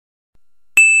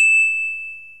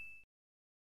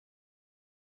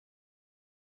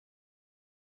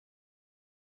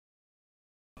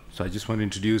So I just want to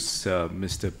introduce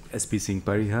Mr. S.P. Singh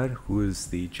Parihar, who is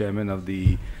the chairman of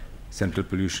the Central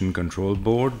Pollution Control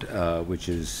Board, which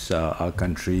is our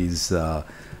country's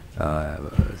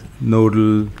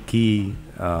nodal key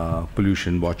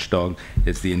pollution watchdog.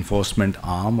 It's the enforcement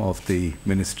arm of the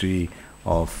Ministry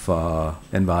of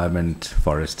Environment,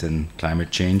 Forest and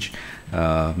Climate Change.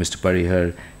 Mr.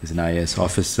 Parihar is an IAS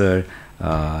officer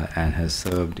and has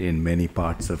served in many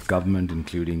parts of government,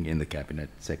 including in the Cabinet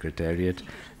Secretariat.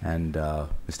 And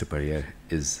Mr. Parihar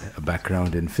is a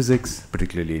background in physics,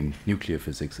 particularly in nuclear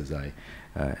physics, as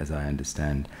I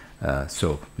understand.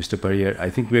 So, Mr. Parihar,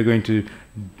 I think we're going to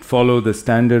follow the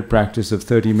standard practice of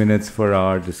 30 minutes for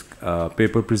our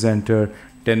paper presenter,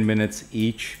 10 minutes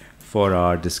each for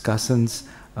our discussants.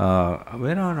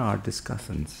 Where are our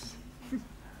discussants?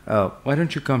 Why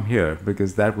don't you come here?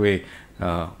 Because that way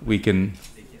we can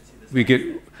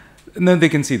no, they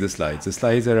can see the slides. The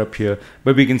slides are up here,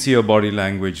 but we can see your body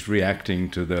language reacting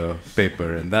to the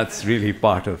paper, and that's really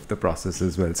part of the process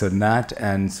as well. So Nat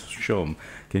and Shom,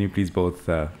 can you please both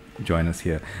join us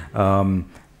here?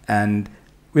 And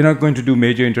we're not going to do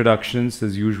major introductions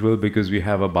as usual because we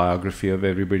have a biography of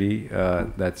everybody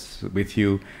that's with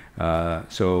you.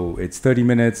 So it's 30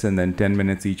 minutes and then 10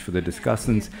 minutes each for the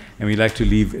discussants. And we like to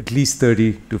leave at least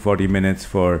 30 to 40 minutes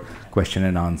for question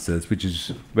and answers, which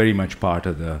is very much part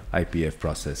of the IPF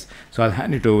process. So I'll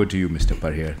hand it over to you, Mr.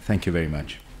 Parihar. Thank you very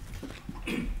much.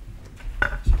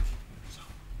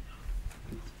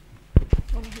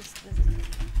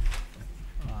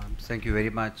 Thank you very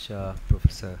much,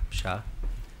 Professor Shah.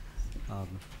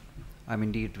 I'm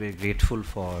indeed very grateful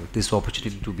for this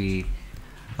opportunity to be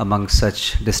among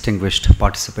such distinguished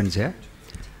participants here.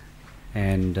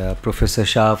 And Professor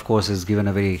Shah, of course, has given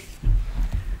a very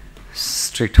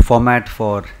strict format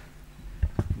for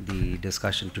the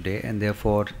discussion today, and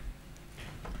therefore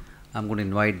I'm going to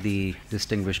invite the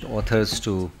distinguished authors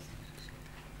to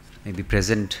maybe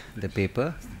present the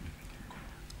paper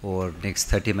over next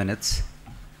 30 minutes.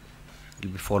 It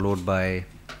will be followed by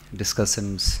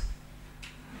discussants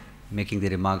making the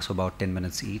remarks for about 10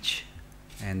 minutes each,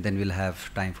 and then we'll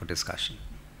have time for discussion.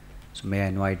 So may I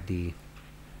invite the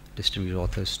distinguished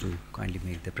authors to kindly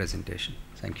make the presentation.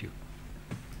 Thank you.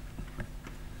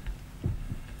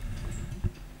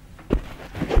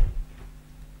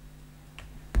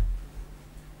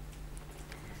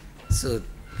 So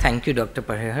thank you, Dr.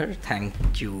 Parihar.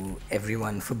 Thank you,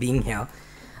 everyone, for being here.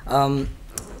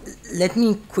 Let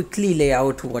me quickly lay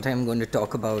out what I'm going to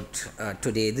talk about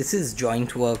today. This is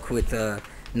joint work with a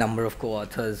number of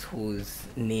co-authors whose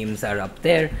names are up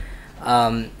there.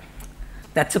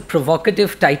 That's a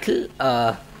provocative title.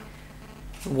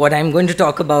 What I'm going to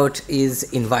talk about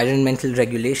is environmental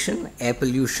regulation. Air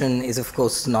pollution is, of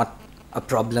course, not a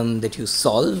problem that you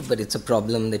solve, but it's a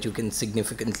problem that you can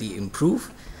significantly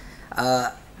improve.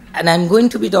 And I'm going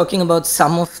to be talking about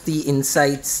some of the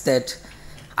insights that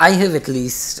I have at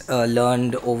least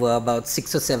learned over about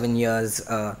 6 or 7 years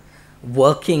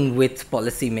working with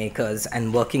policymakers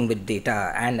and working with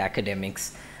data and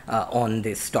academics on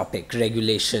this topic,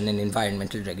 regulation and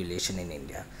environmental regulation in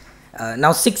India.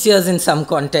 Now 6 years in some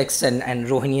contexts, and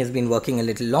Rohini has been working a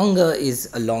little longer, is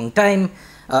a long time.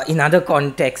 In other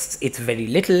contexts, it's very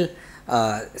little.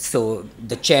 So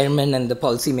the chairman and the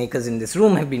policymakers in this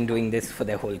room have been doing this for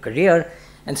their whole career.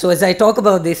 And so as I talk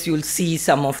about this, you'll see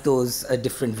some of those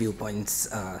different viewpoints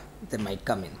that might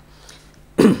come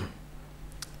in.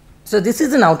 So this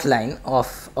is an outline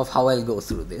of how I'll go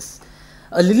through this.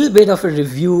 A little bit of a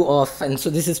review of, and so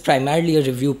this is primarily a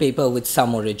review paper with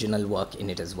some original work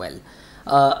in it as well.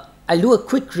 I'll do a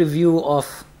quick review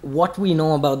of what we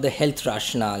know about the health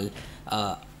rationale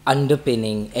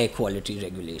underpinning air quality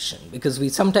regulation, because we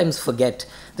sometimes forget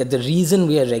that the reason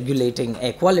we are regulating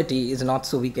air quality is not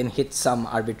so we can hit some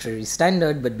arbitrary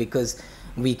standard, but because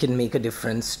we can make a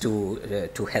difference to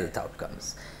health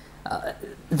outcomes.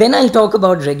 Then I'll talk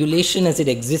about regulation as it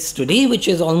exists today, which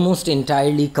is almost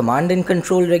entirely command and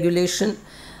control regulation.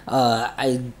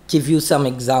 I'll give you some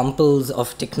examples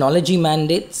of technology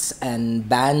mandates and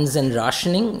bans and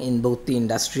rationing in both the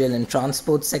industrial and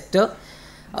transport sector.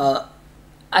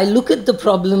 I look at the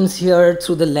problems here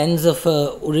through the lens of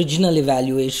an original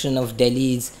evaluation of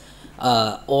Delhi's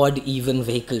odd even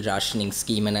vehicle rationing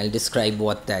scheme, and I'll describe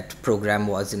what that program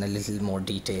was in a little more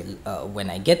detail when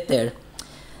I get there.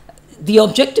 The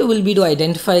objective will be to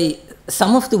identify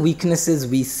some of the weaknesses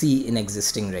we see in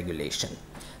existing regulation.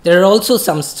 There are also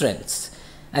some strengths,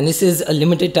 and this is a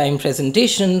limited time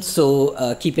presentation,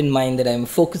 so keep in mind that I'm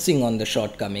focusing on the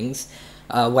shortcomings,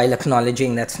 while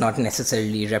acknowledging that's not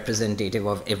necessarily representative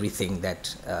of everything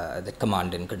that that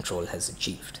command and control has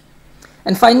achieved.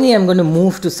 And finally, I'm going to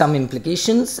move to some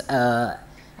implications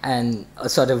and a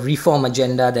sort of reform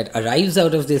agenda that arrives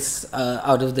out of this,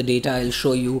 out of the data. I'll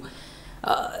show you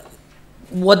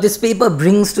what this paper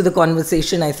brings to the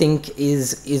conversation. I think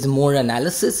is more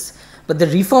analysis, but the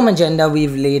reform agenda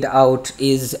we've laid out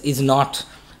is not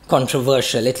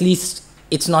controversial. At least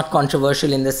it's not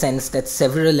controversial in the sense that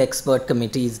several expert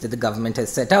committees that the government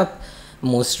has set up,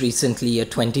 most recently a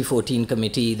 2014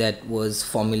 committee that was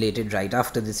formulated right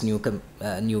after this new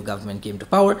government came to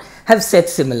power, have said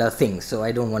similar things. So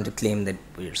I don't want to claim that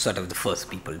we're sort of the first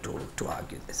people to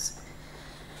argue this.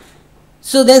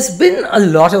 So there's been a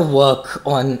lot of work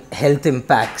on health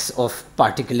impacts of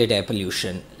particulate air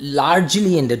pollution,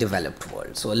 largely in the developed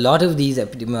world. So a lot of these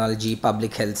epidemiology,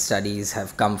 public health studies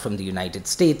have come from the United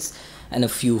States and a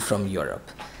few from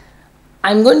Europe.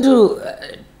 I'm going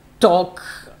to talk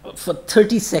for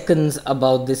 30 seconds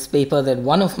about this paper that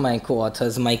one of my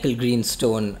co-authors, Michael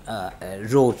Greenstone,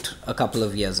 wrote a couple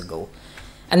of years ago.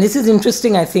 And this is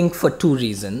interesting, I think, for two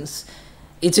reasons.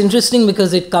 It's interesting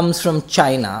because it comes from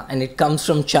China, and it comes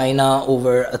from China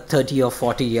over a 30 or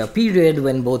 40-year period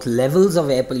when both levels of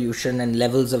air pollution and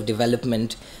levels of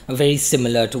development are very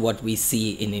similar to what we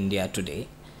see in India today.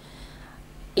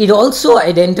 It also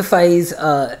identifies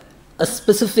a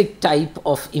specific type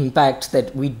of impact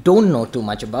that we don't know too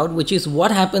much about, which is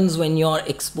what happens when you're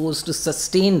exposed to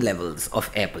sustained levels of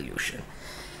air pollution.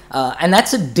 And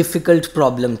that's a difficult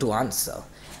problem to answer.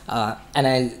 And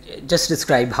I'll just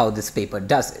describe how this paper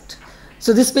does it.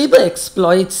 So this paper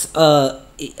exploits a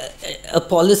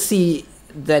policy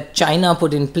that China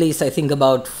put in place, I think,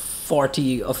 about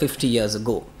 40 or 50 years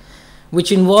ago,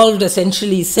 which involved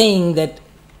essentially saying that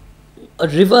a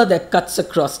river that cuts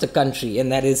across the country,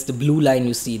 and that is the blue line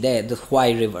you see there, the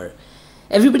Huai River.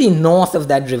 Everybody north of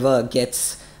that river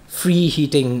gets free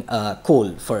heating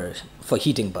coal for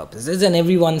heating purposes, and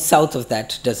everyone south of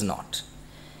that does not.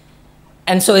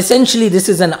 And so essentially this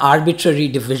is an arbitrary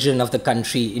division of the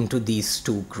country into these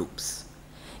two groups.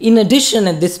 In addition,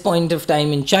 at this point of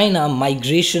time in China,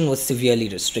 migration was severely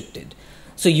restricted.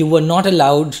 So you were not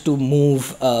allowed to move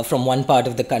from one part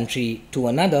of the country to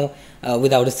another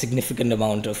without a significant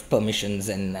amount of permissions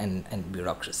and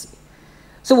bureaucracy.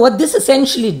 So what this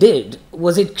essentially did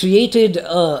was it created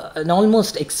an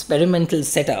almost experimental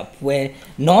setup where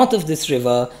north of this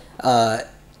river,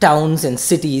 towns and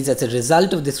cities as a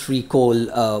result of this free coal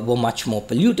were much more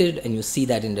polluted, and you see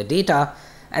that in the data,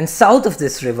 and south of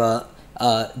this river,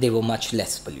 they were much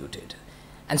less polluted.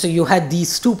 And so you had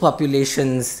these two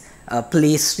populations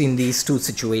placed in these two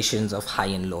situations of high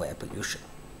and low air pollution.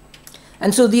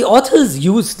 And so the authors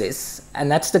use this,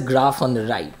 and that's the graph on the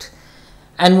right.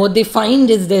 And what they find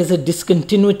is there's a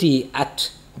discontinuity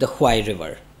at the Huai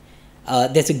River.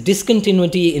 There's a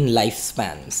discontinuity in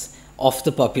lifespans of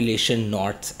the population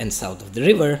north and south of the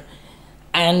river.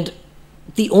 And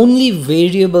the only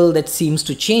variable that seems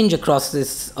to change across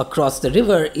the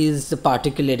river is the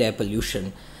particulate air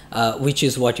pollution, which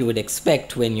is what you would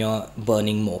expect when you're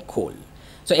burning more coal.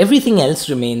 So everything else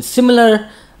remains similar,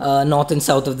 north and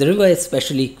south of the river,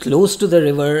 especially close to the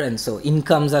river, and so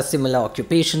incomes are similar,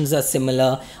 occupations are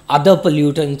similar, other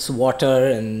pollutants, water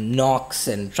and NOx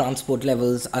and transport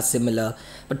levels are similar,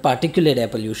 but particulate air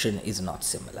pollution is not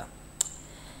similar.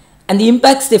 And the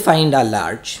impacts they find are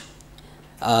large.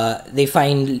 They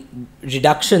find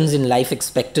reductions in life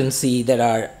expectancy that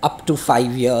are up to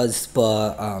 5 years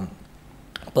per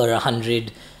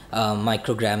 100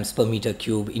 micrograms per meter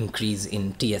cube increase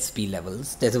in TSP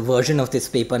levels. There's a version of this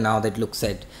paper now that looks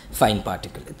at fine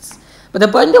particulates. But the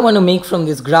point I want to make from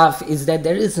this graph is that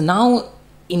there is now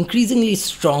increasingly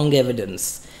strong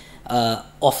evidence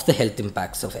of the health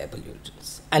impacts of air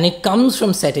pollutants. And it comes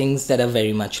from settings that are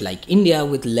very much like India,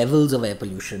 with levels of air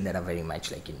pollution that are very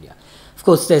much like India. Of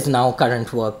course, there's now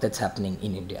current work that's happening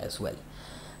in India as well.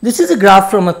 This is a graph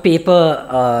from a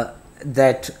paper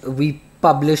that we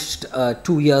published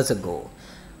 2 years ago,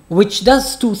 which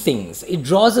does two things. It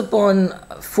draws upon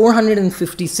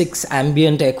 456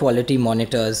 ambient air quality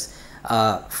monitors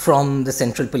from the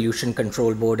Central Pollution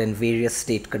Control Board and various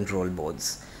state control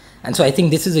boards. And so I think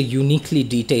this is a uniquely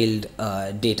detailed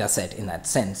data set in that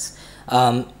sense.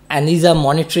 And these are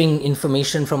monitoring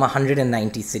information from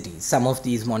 190 cities. Some of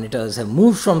these monitors have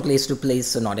moved from place to place,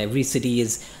 so not every city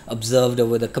is observed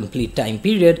over the complete time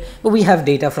period, but we have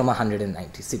data from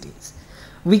 190 cities.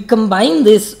 We combine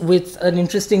this with an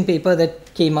interesting paper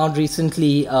that came out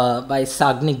recently by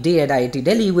Sagnik Day at IIT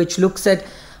Delhi, which looks at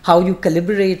how you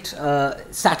calibrate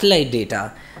satellite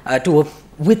data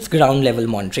with ground level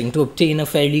monitoring to obtain a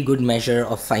fairly good measure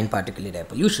of fine particulate air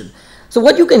pollution. So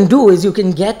what you can do is you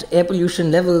can get air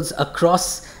pollution levels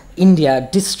across India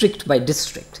district by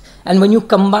district. And when you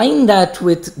combine that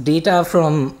with data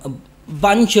from a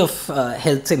bunch of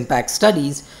health impact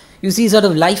studies, you see sort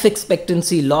of life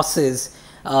expectancy losses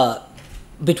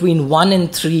between 1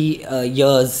 and 3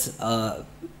 years,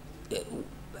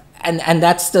 and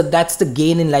that's the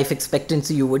gain in life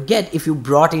expectancy you would get if you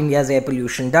brought India's air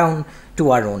pollution down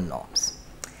to our own norms.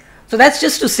 So that's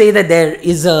just to say that there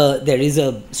is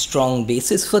a strong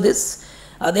basis for this.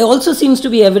 There also seems to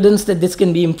be evidence that this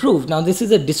can be improved. Now, this is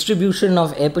a distribution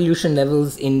of air pollution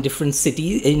levels in different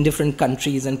cities, in different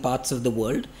countries and parts of the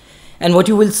world. And what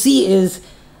you will see is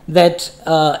that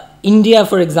India,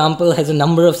 for example, has a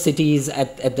number of cities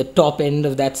at the top end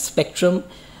of that spectrum.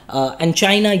 And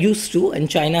China used to, and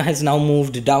China has now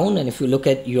moved down. And if you look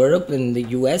at Europe and the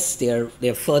US, they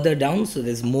are further down. So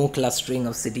there's more clustering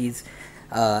of cities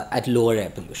at lower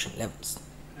air pollution levels.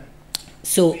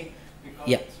 So,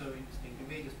 yeah.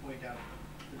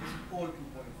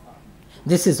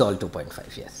 This is all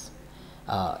 2.5, yes.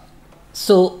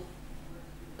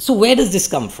 So where does this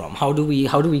come from? How do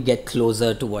we get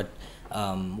closer to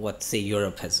what say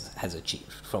Europe has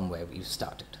achieved from where we've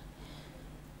started?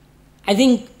 I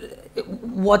think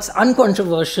what's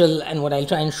uncontroversial and what I'll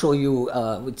try and show you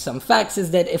with some facts is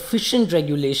that efficient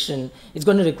regulation is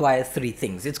going to require 3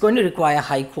 things. It's going to require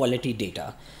high quality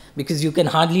data because you can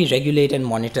hardly regulate and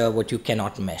monitor what you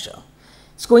cannot measure.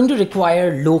 It's going to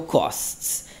require low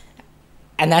costs.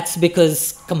 And that's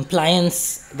because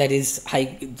compliance, that is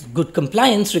good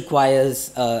compliance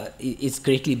requires, is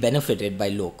greatly benefited by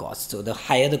low costs. So the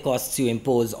higher the costs you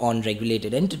impose on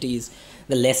regulated entities,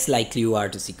 the less likely you are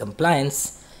to see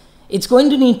compliance. It's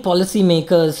going to need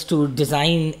policymakers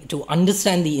to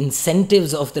understand the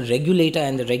incentives of the regulator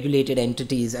and the regulated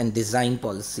entities and design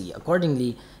policy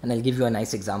accordingly. And I'll give you a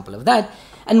nice example of that.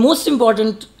 And most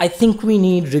important, I think we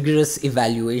need rigorous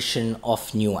evaluation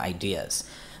of new ideas.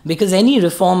 Because any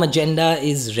reform agenda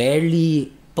is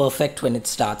rarely perfect when it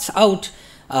starts out.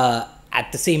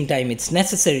 At the same time, it's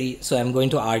necessary. So I'm going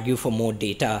to argue for more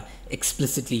data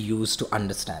explicitly used to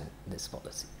understand this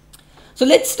policy. So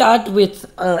let's start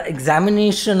with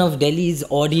examination of Delhi's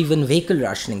odd-even vehicle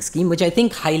rationing scheme, which I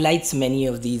think highlights many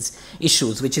of these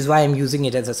issues, which is why I'm using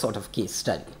it as a sort of case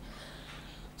study.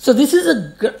 So this is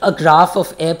a graph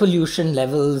of air pollution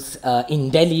levels in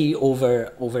Delhi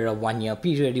over a 1-year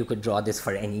period. You could draw this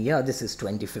for any year. This is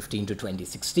 2015 to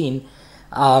 2016.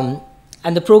 And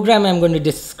the program I'm going to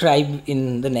describe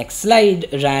in the next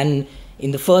slide ran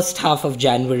in the first half of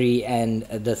January and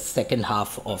the second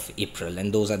half of April.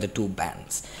 And those are the 2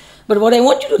 bands. But what I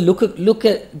want you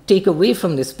to take away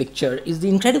from this picture is the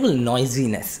incredible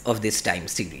noisiness of this time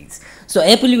series. So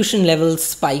air pollution levels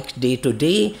spike day to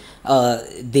day.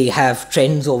 They have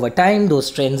trends over time.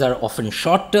 Those trends are often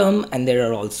short-term, and there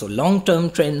are also long-term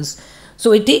trends.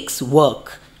 So it takes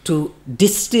work to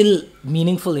distill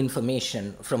meaningful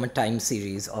information from a time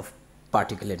series of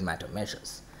particulate matter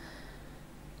measures.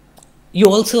 You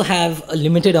also have a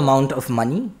limited amount of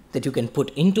money that you can put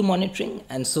into monitoring.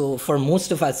 And so for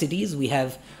most of our cities, we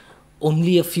have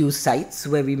only a few sites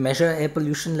where we measure air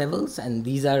pollution levels. And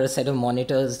these are a set of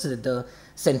monitors that the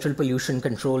Central Pollution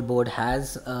Control Board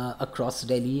has across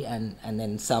Delhi, and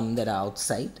then some that are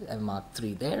outside. I've marked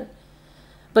 3 there.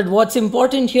 But what's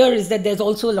important here is that there's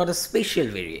also a lot of spatial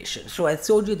variation. So I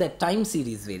showed you that time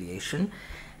series variation.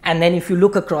 And then if you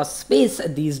look across space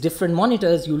at these different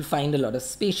monitors, you'll find a lot of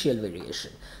spatial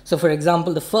variation. So for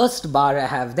example, the first bar I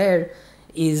have there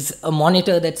is a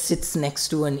monitor that sits next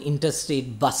to an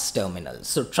interstate bus terminal.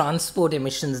 So transport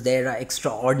emissions there are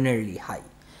extraordinarily high.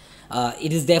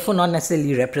 It is therefore not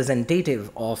necessarily representative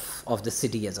of the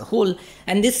city as a whole.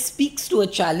 And this speaks to a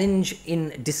challenge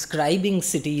in describing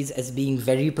cities as being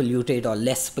very polluted or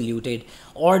less polluted,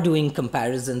 or doing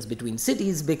comparisons between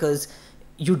cities, because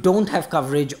you don't have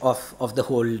coverage of the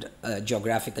whole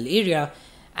geographical area.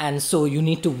 And so you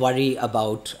need to worry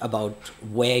about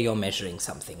where you're measuring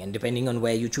something. And depending on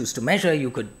where you choose to measure, you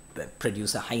could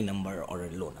produce a high number or a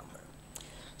low number.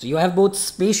 So you have both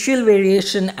spatial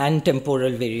variation and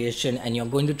temporal variation, and you're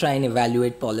going to try and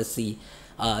evaluate policy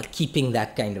keeping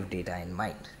that kind of data in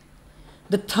mind.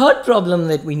 The third problem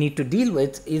that we need to deal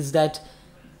with is that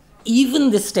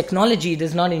even this technology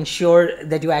does not ensure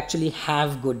that you actually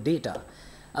have good data.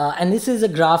 And this is a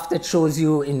graph that shows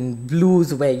you in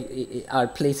blues where are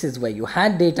places where you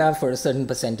had data for a certain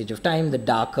percentage of time. The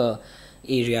darker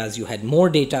areas you had more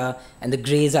data, and the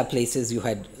grays are places you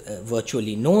had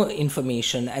virtually no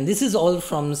information. And this is all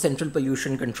from Central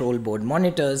Pollution Control Board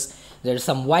monitors. There are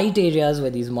some white areas where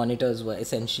these monitors were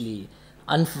essentially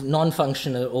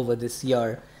non-functional over this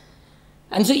year.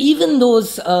 And so even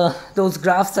those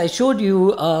graphs I showed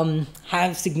you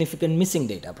have significant missing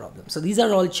data problems. So these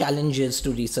are all challenges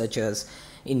to researchers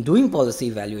in doing policy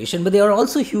evaluation, but they are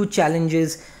also huge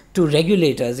challenges to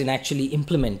regulators in actually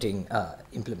implementing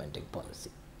policy.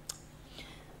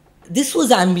 This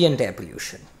was ambient air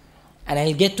pollution, and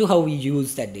I'll get to how we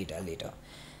use that data later.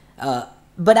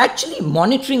 But actually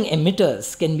monitoring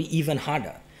emitters can be even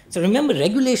harder. So remember,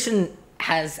 regulation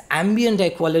has ambient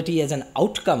air quality as an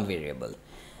outcome variable,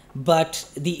 but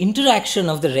the interaction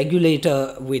of the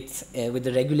regulator with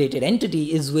the regulated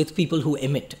entity is with people who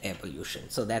emit air pollution.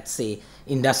 So that's, say,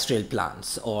 industrial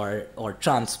plants or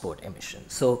transport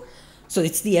emissions. So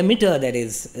it's the emitter that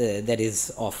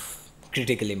is of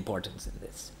critical importance in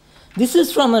this. This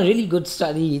is from a really good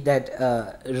study that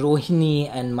Rohini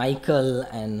and Michael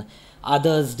and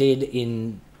others did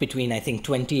in between, I think,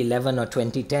 2011 or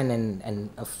 2010 and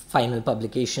a final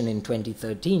publication in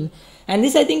 2013. And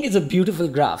this, I think, is a beautiful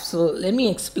graph. So let me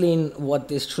explain what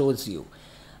this shows you.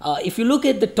 If you look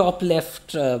at the top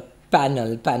left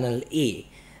panel A,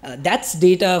 that's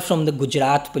data from the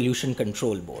Gujarat Pollution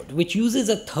Control Board, which uses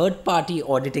a third-party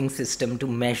auditing system to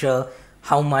measure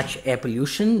how much air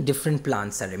pollution different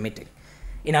plants are emitting.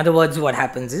 In other words, what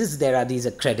happens is there are these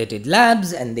accredited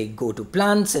labs, and they go to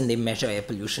plants and they measure air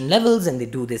pollution levels, and they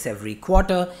do this every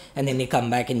quarter, and then they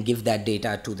come back and give that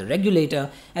data to the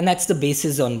regulator, and that's the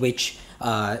basis on which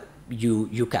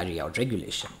you carry out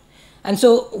regulation. And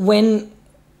so when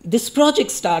this project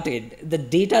started, the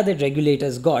data that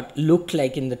regulators got looked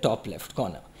like in the top left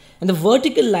corner. And the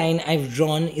vertical line I've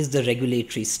drawn is the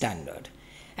regulatory standard.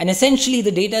 And essentially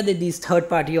the data that these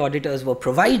third-party auditors were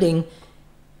providing,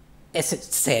 as it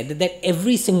said, that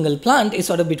every single plant is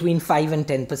sort of between 5 and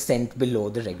 10% below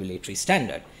the regulatory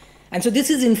standard. And so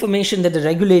this is information that the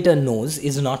regulator knows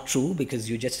is not true, because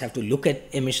you just have to look at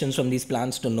emissions from these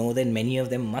plants to know that many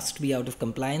of them must be out of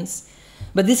compliance.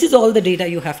 But this is all the data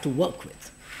you have to work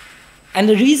with. And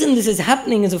the reason this is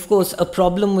happening is, of course, a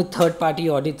problem with third-party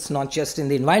audits, not just in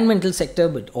the environmental sector,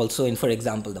 but also in, for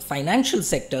example, the financial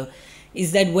sector,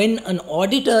 is that when an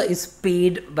auditor is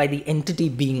paid by the entity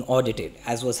being audited,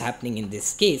 as was happening in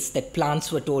this case, that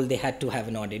plants were told they had to have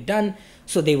an audit done,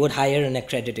 so they would hire an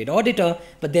accredited auditor,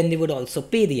 but then they would also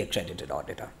pay the accredited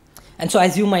auditor. And so,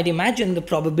 as you might imagine, the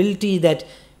probability that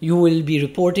you will be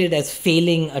reported as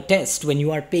failing a test when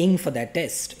you are paying for that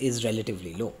test is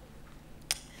relatively low.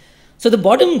 So the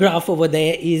bottom graph over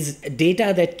there is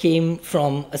data that came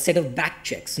from a set of back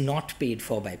checks not paid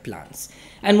for by plants.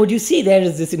 And what you see there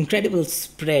is this incredible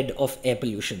spread of air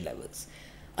pollution levels.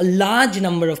 A large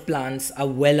number of plants are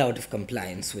well out of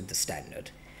compliance with the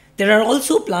standard. There are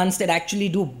also plants that actually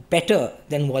do better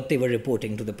than what they were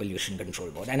reporting to the Pollution Control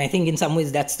Board. And I think in some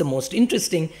ways that's the most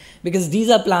interesting, because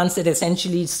these are plants that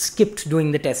essentially skipped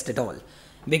doing the test at all.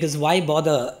 Because why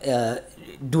bother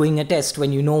doing a test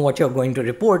when you know what you're going to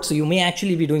report? So you may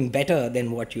actually be doing better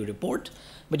than what you report,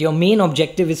 but your main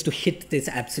objective is to hit this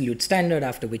absolute standard,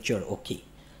 after which you're okay.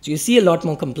 So you see a lot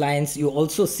more compliance. You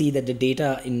also see that the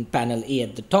data in panel A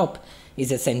at the top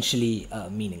is essentially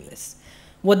meaningless.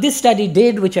 What this study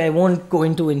did, which I won't go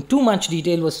into in too much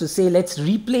detail, was to say, let's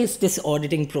replace this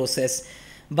auditing process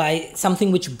by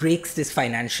something which breaks this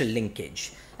financial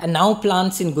linkage. And now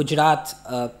plants in Gujarat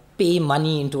pay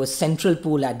money into a central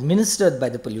pool administered by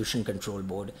the Pollution Control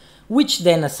Board, which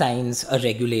then assigns a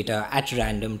regulator at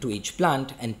random to each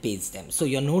plant and pays them. So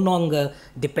you're no longer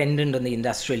dependent on the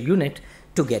industrial unit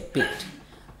to get paid.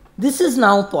 This is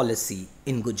now policy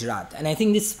in Gujarat, and I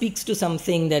think this speaks to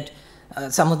something that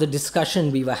some of the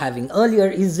discussion we were having earlier.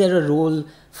 Is there a role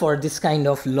for this kind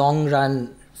of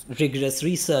long-run rigorous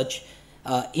research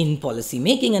in policy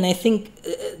making? And I think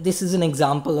this is an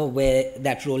example of where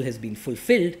that role has been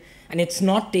fulfilled, and it's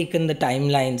not taken the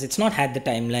timelines, it's not had the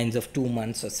timelines of 2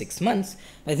 months or 6 months.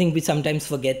 I think we sometimes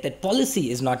forget that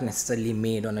policy is not necessarily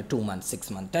made on a 2-month,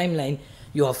 6-month timeline.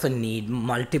 You often need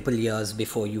multiple years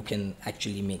before you can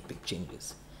actually make big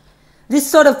changes. This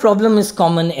sort of problem is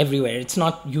common everywhere. It's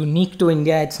not unique to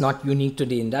India, it's not unique to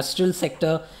the industrial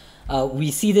sector.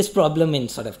 We see this problem in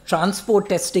sort of transport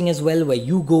testing as well, where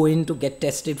you go in to get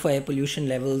tested for air pollution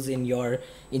levels in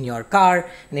your car.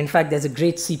 And in fact, there's a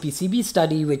great CPCB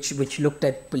study which looked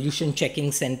at pollution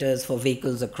checking centers for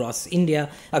vehicles across India,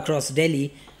 across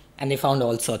Delhi, and they found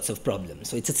all sorts of problems.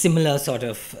 So it's a similar sort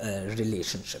of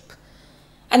relationship.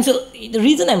 And so the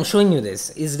reason I'm showing you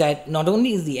this is that not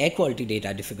only is the air quality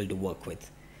data difficult to work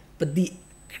with, but the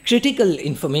critical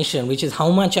information, which is how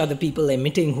much are the people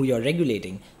emitting who you're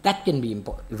regulating, that can be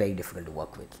very difficult to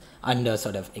work with under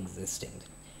sort of existing.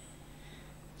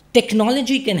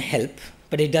 technology can help,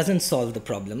 but it doesn't solve the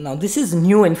problem. Now, this is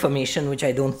new information which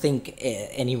I don't think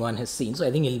anyone has seen, so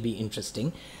I think it'll be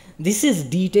interesting. This is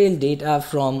detailed data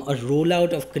from a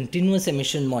rollout of continuous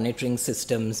emission monitoring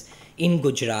systems in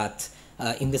Gujarat,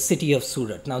 in the city of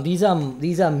Surat. Now, these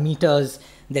are meters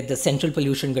that the Central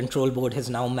Pollution Control Board has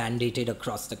now mandated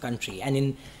across the country. And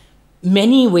in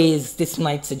many ways, this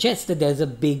might suggest that there's a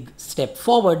big step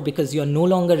forward, because you're no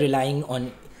longer relying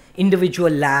on individual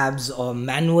labs or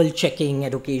manual checking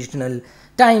at occasional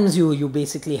times. You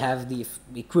basically have the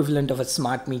equivalent of a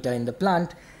smart meter in the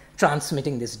plant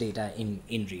transmitting this data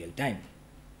in real time.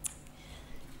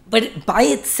 But by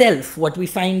itself, what we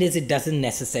find is it doesn't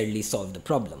necessarily solve the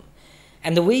problem.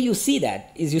 And the way you see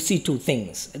that is you see two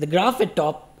things. The graph at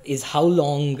top is how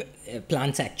long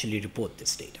plants actually report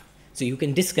this data. So you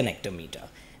can disconnect a meter,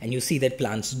 and you see that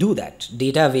plants do that.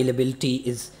 Data availability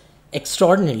is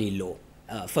extraordinarily low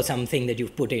for something that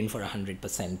you've put in for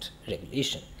 100%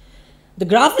 regulation. The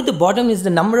graph at the bottom is the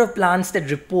number of plants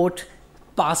that report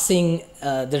passing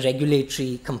the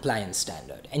regulatory compliance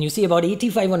standard. And you see about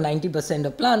 85 or 90%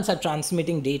 of plants are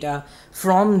transmitting data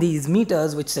from these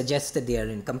meters, which suggests that they are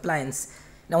in compliance.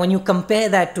 Now, when you compare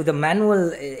that to the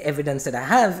manual evidence that I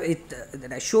have,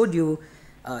 that I showed you,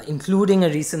 including a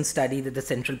recent study that the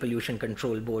Central Pollution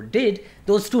Control Board did,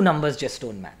 those two numbers just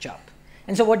don't match up.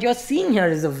 And so what you're seeing here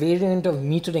is a variant of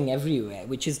metering everywhere,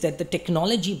 which is that the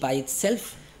technology by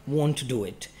itself won't do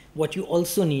it. What you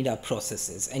also need are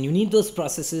processes, and you need those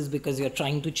processes because you're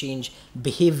trying to change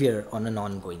behavior on an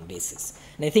ongoing basis.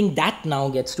 And I think that now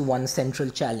gets to one central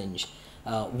challenge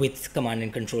with command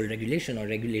and control regulation, or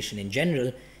regulation in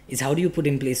general, is how do you put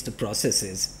in place the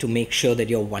processes to make sure that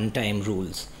your one-time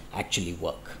rules actually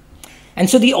work. And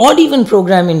so the odd-even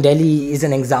program in Delhi is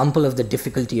an example of the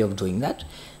difficulty of doing that.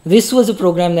 This was a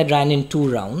program that ran in 2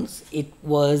 rounds. It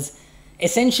was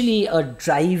essentially a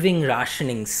driving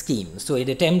rationing scheme. So it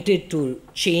attempted to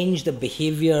change the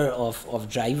behavior of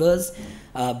drivers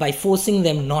by forcing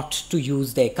them not to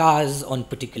use their cars on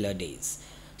particular days.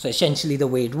 So essentially the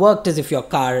way it worked is if your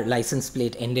car license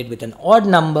plate ended with an odd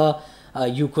number,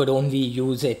 you could only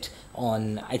use it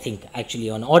on, I think,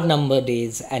 actually on odd number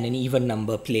days, and an even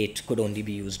number plate could only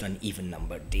be used on even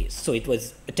number days. So it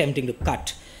was attempting to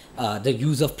cut the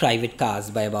use of private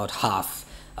cars by about half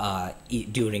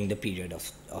during the period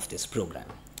of this program.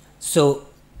 So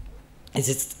this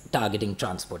is targeting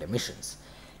transport emissions.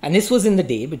 And this was in the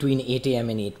day between 8 a.m.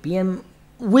 and 8 p.m.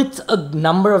 with a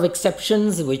number of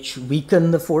exceptions which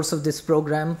weaken the force of this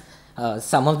program.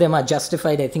 Some of them are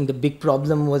justified. I think the big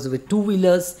problem was with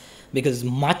two-wheelers, because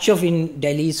much of in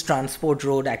Delhi's transport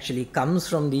road actually comes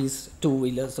from these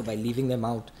two-wheelers. So by leaving them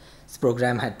out, this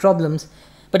program had problems.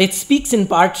 But it speaks in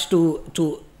part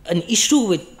to an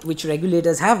issue which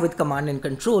regulators have with command and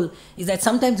control, is that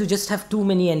sometimes you just have too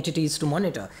many entities to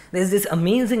monitor. There's this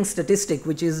amazing statistic,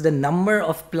 which is the number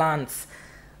of plants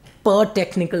per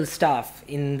technical staff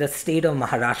in the state of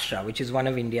Maharashtra, which is one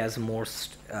of India's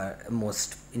most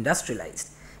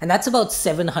industrialized. And that's about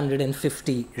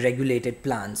 750 regulated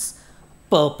plants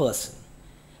per person.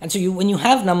 And so when you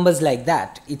have numbers like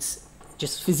that, it's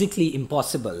just physically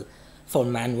impossible for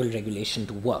manual regulation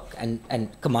to work, and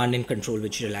command and control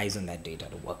which relies on that data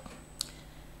to work.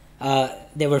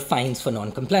 There were fines for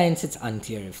non-compliance. It's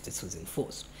unclear if this was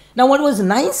enforced. Now, what was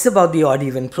nice about the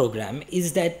odd-even program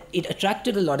is that it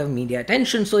attracted a lot of media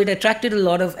attention, so it attracted a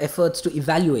lot of efforts to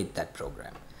evaluate that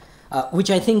program, which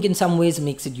I think in some ways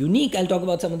makes it unique. I'll talk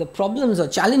about some of the problems or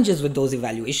challenges with those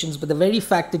evaluations, but the very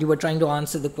fact that you were trying to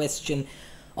answer the question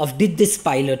of did this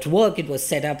pilot work, it was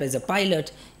set up as a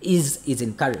pilot, is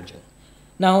encouraging.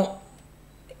 Now,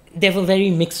 there were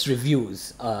very mixed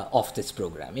reviews of this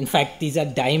program. In fact, these are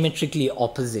diametrically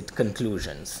opposite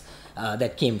conclusions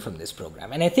that came from this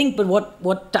program. And I think, but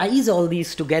what ties all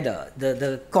these together,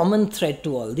 the common thread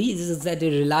to all these, is that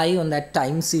they rely on that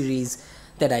time series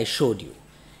that I showed you.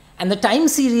 And the time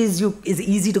series is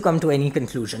easy to come to any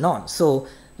conclusion on. So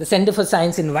the Center for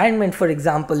Science Environment, for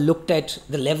example, looked at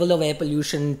the level of air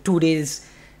pollution 2 days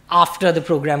after the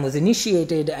program was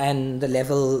initiated and the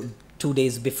level 2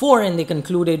 days before, and they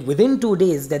concluded within 2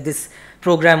 days that this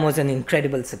program was an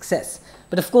incredible success.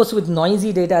 But of course, with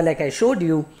noisy data like I showed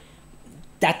you,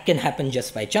 that can happen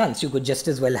just by chance. You could just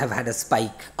as well have had a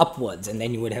spike upwards, and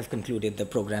then you would have concluded the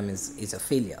program is a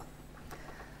failure.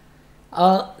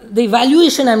 The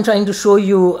evaluation I'm trying to show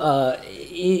you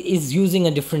is using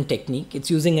a different technique. It's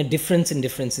using a difference in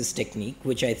differences technique,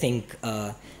 which I think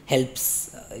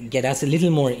helps get us a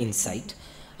little more insight.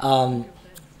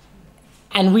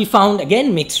 And we found,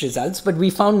 again, mixed results, but we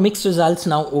found mixed results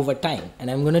now over time.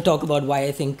 And I'm going to talk about why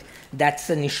I think that's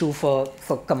an issue for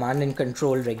command and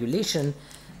control regulation.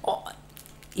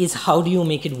 is how do you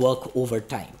make it work over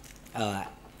time?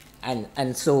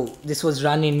 And so this was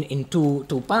run in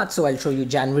two parts. So I'll show you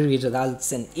January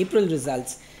results and April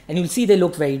results, and you'll see they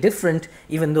look very different,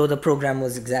 even though the program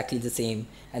was exactly the same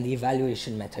and the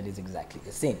evaluation method is exactly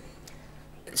the same.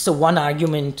 So one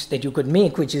argument that you could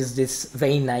make, which is this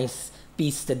very nice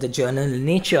piece that the journal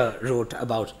Nature wrote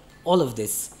about all of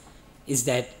this, is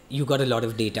that you got a lot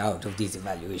of data out of these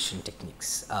evaluation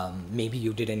techniques. Maybe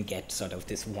you didn't get sort of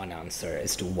this one answer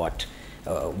as to what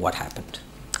happened.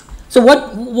 So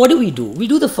what do? We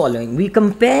do the following. We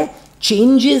compare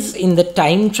changes in the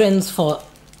time trends for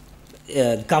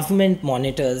government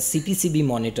monitors, CPCB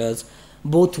monitors,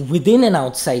 both within and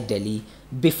outside Delhi,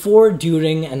 before,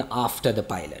 during, and after the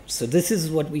pilot. So this is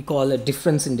what we call a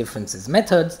difference in differences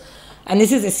methods. And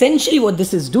this is essentially what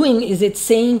this is doing, is it's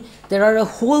saying there are a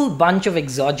whole bunch of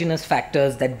exogenous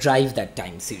factors that drive that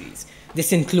time series.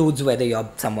 This includes whether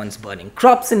someone's burning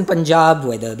crops in Punjab,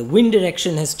 whether the wind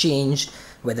direction has changed,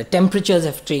 whether temperatures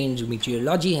have changed,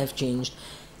 meteorology have changed.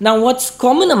 Now what's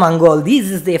common among all these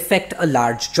is they affect a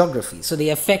large geography. So they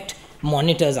affect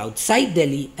monitors outside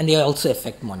Delhi, and they also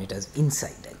affect monitors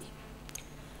inside Delhi.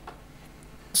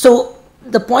 So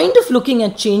the point of looking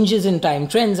at changes in time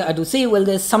trends are to say, well,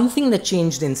 there's something that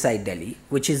changed inside Delhi,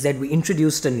 which is that we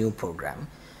introduced a new program.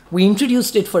 We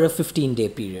introduced it for a 15-day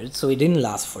period, so it didn't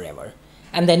last forever,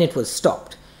 and then it was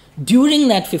stopped. During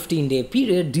that 15-day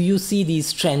period, do you see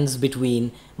these trends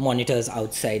between monitors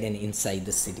outside and inside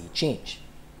the city change?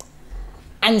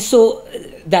 And so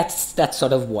that's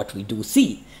sort of what we do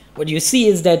see. What you see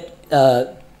is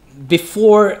that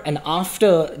before and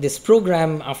after this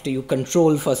program, after you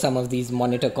control for some of these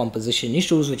monitor composition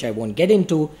issues, which I won't get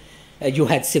into, you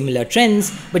had similar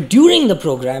trends, but during the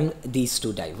program, these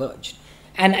two diverged.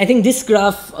 And I think this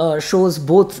graph shows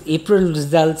both April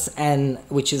results, and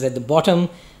which is at the bottom,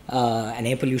 and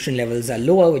air pollution levels are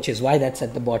lower, which is why that's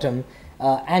at the bottom,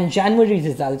 and January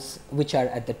results, which are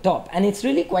at the top. And it's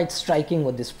really quite striking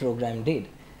what this program did.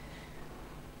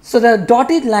 So the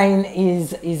dotted line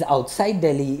is outside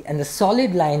Delhi, and the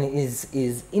solid line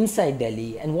is inside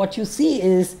Delhi. And what you see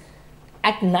is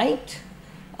at night,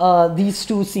 these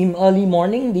two seem early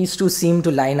morning, these two seem to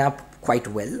line up quite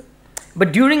well.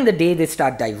 But during the day, they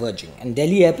start diverging, and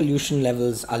Delhi air pollution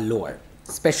levels are lower,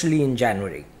 especially in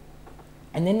January.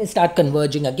 And then they start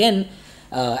converging again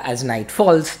as night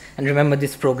falls. And remember,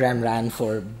 this program ran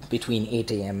for between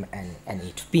 8 a.m. and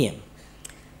 8 p.m.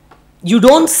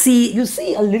 You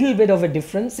see a little bit of a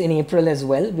difference in April as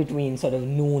well between sort of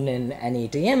noon and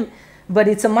 8 a.m., but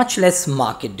it's a much less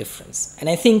marked difference. And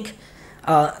I think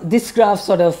this graph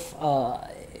sort of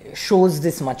shows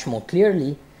this much more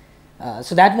clearly.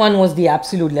 So that one was the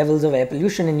absolute levels of air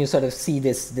pollution, and you sort of see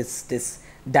this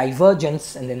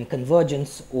divergence and then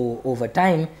convergence over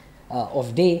time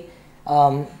of day.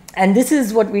 And this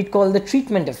is what we'd call the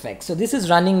treatment effect. So this is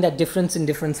running that difference in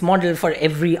difference model for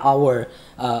every hour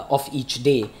of each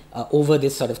day over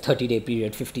this sort of 30-day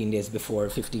period, 15 days before,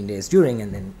 15 days during,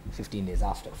 and then 15 days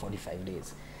after, 45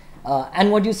 days.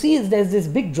 And what you see is there's this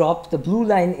big drop. The blue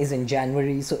line is in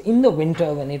January. So in the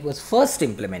winter, when it was first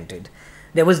implemented,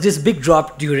 there was this big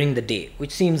drop during the day,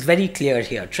 which seems very clear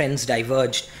here. Trends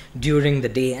diverged during the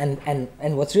day.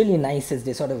 And what's really nice is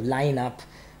they sort of line up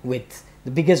with the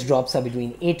biggest drops are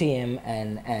between 8 a.m.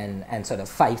 and sort of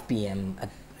 5 p.m.,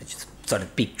 which is sort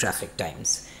of peak traffic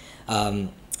times.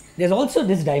 There's also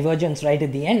this divergence right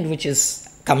at the end, which is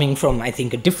coming from, I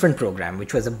think, a different program,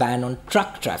 which was a ban on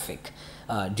truck traffic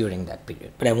during that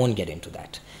period. But I won't get into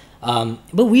that.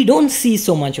 But we don't see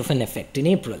so much of an effect in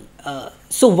April.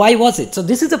 So why was it? So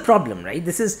this is a problem, right?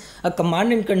 This is a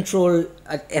command and control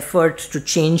effort to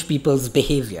change people's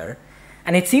behavior.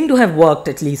 And it seemed to have worked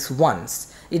at least once.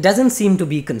 It doesn't seem to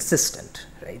be consistent,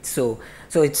 right? So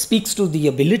it speaks to the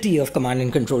ability of command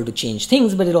and control to change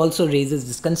things, but it also raises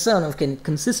this concern of can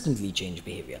consistently change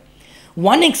behavior.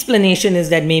 One explanation is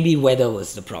that maybe weather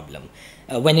was the problem.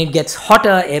 When it gets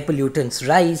hotter, air pollutants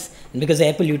rise, and because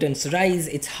air pollutants rise,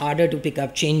 it's harder to pick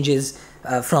up changes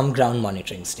from ground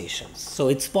monitoring stations. So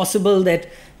it's possible that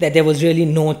there was really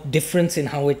no difference in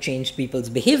how it changed people's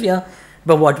behavior,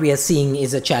 but what we are seeing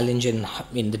is a challenge in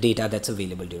the data that's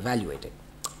available to evaluate it.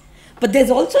 But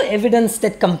there's also evidence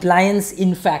that compliance,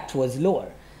 in fact, was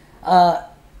lower.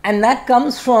 And that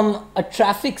comes from a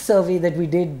traffic survey that we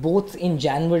did both in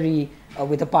January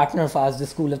with a partner of ours, the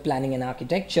School of Planning and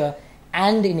Architecture,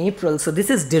 and in April. So this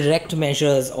is direct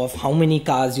measures of how many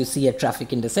cars you see at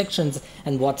traffic intersections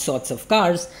and what sorts of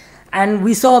cars. And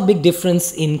we saw a big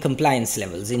difference in compliance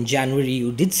levels. In January,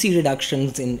 you did see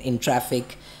reductions in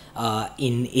traffic.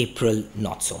 In April,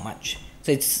 not so much.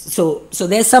 So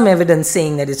there's some evidence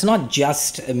saying that it's not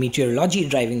just meteorology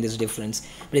driving this difference,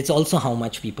 but it's also how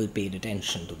much people paid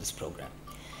attention to this program.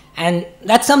 And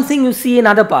that's something you see in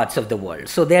other parts of the world.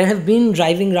 So there have been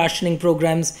driving rationing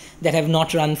programs that have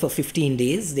not run for 15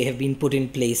 days. They have been put in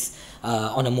place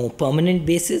on a more permanent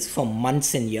basis for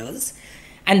months and years.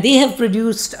 And they have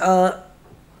produced,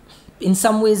 in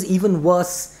some ways, even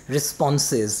worse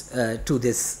responses to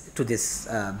this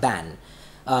ban.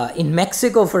 In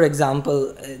Mexico, for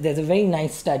example, there's a very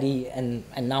nice study, and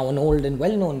now an old and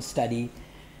well-known study,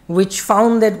 which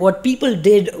found that what people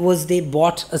did was they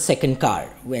bought a second car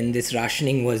when this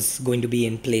rationing was going to be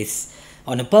in place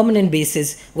on a permanent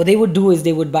basis. What they would do is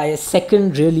they would buy a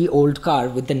second really old car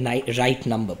with the right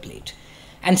number plate.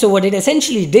 And so what it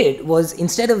essentially did was,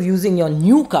 instead of using your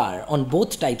new car on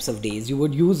both types of days, you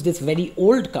would use this very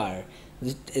old car,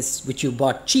 which you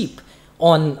bought cheap,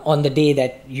 on the day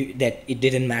that it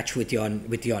didn't match with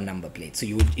your number plate. So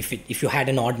you would, if you had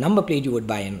an odd number plate, you would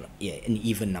buy an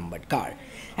even numbered car.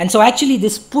 And so actually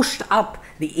this pushed up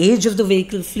the age of the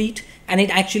vehicle fleet, and it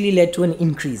actually led to an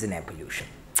increase in air pollution.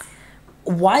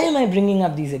 Why am I bringing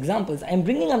up these examples? I'm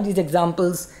bringing up these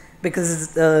examples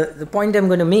because the point I'm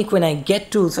going to make when I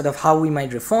get to sort of how we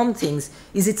might reform things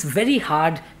is it's very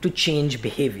hard to change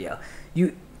behavior.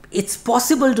 It's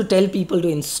possible to tell people to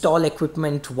install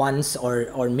equipment once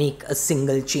or make a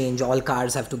single change. All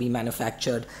cars have to be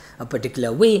manufactured a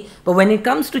particular way. But when it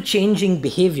comes to changing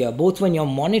behavior, both when you're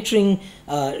monitoring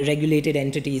regulated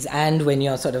entities and when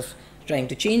you're sort of trying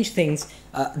to change things,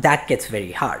 that gets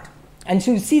very hard. And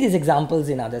so you see these examples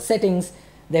in other settings.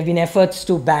 There have been efforts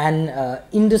to ban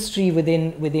industry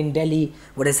within Delhi.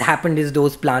 What has happened is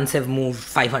those plants have moved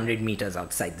 500 meters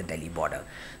outside the Delhi border.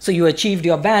 So you achieved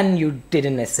your ban, you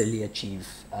didn't necessarily achieve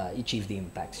the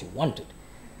impacts you wanted.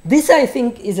 This, I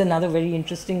think, is another very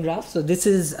interesting graph. So this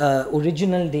is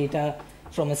original data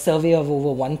from a survey of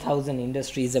over 1,000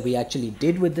 industries that we actually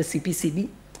did with the CPCB.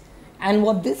 And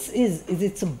what this is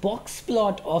it's a box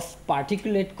plot of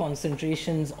particulate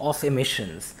concentrations of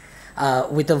emissions,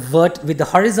 with the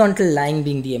horizontal line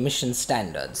being the emission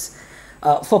standards,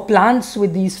 for plants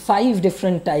with these 5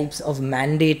 different types of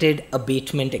mandated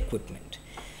abatement equipment.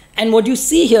 And what you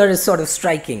see here is sort of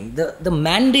striking. The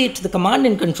mandate, the command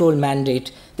and control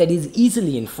mandate that is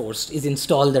easily enforced is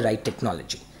install the right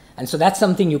technology. And so that's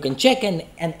something you can check, and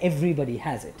everybody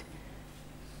has it.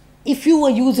 If you were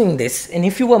using this and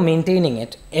if you were maintaining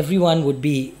it, everyone would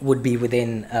be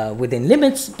within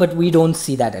limits, but we don't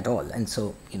see that at all. And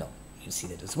so, you see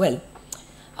that as well.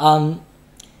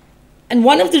 And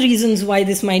one of the reasons why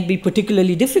this might be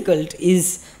particularly difficult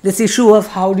is this issue of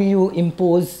how do you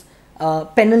impose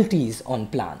penalties on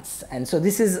plants. And so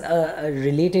this is a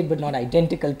related but not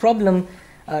identical problem.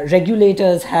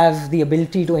 Regulators have the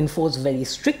ability to enforce very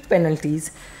strict penalties,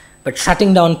 but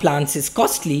shutting down plants is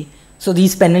costly. So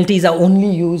these penalties are only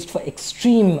used for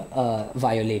extreme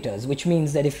violators, which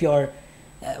means that if you're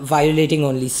violating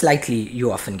only slightly,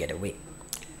 you often get away.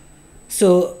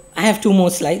 So I have 2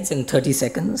 more slides in 30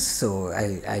 seconds, so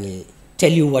I'll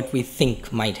tell you what we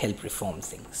think might help reform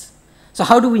things. So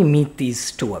how do we meet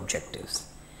these 2 objectives?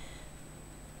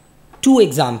 2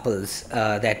 examples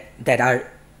that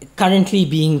are currently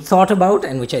being thought about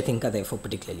and which I think are therefore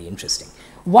particularly interesting.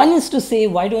 One is to say,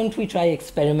 why don't we try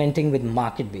experimenting with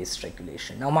market-based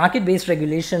regulation? Now, market-based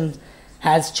regulation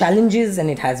has challenges and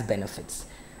it has benefits.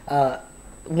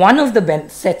 One of the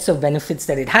sets of benefits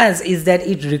that it has is that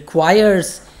it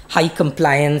requires high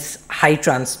compliance, high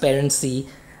transparency,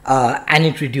 and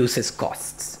it reduces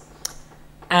costs.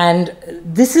 And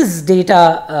this is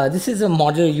data, this is a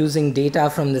model using data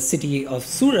from the city of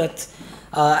Surat.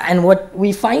 And what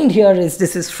we find here is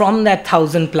this is from that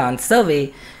 1,000 plant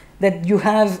survey, that you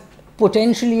have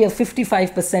potentially a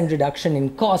 55% reduction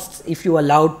in costs if you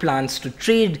allowed plants to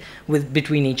trade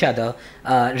between each other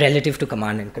relative to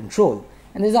command and control.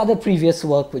 And there's other previous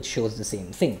work which shows the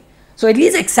same thing. So at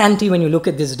least ex ante, when you look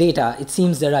at this data, it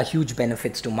seems there are huge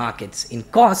benefits to markets in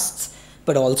costs,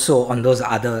 but also on those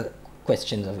other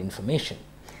questions of information.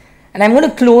 And I'm going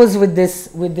to close with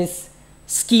this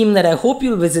scheme that I hope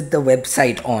you'll visit the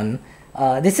website on.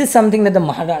 This is something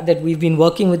that we've been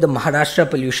working with the Maharashtra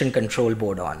Pollution Control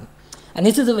Board on. And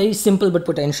this is a very simple but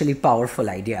potentially powerful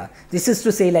idea. This is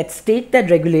to say, let's take that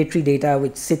regulatory data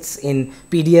which sits in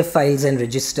PDF files and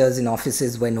registers in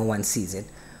offices where no one sees it.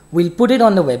 We'll put it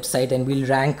on the website and we'll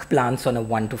rank plants on a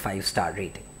 1 to 5 star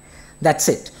rating. That's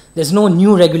it. There's no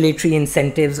new regulatory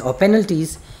incentives or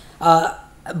penalties.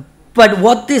 But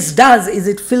what this does is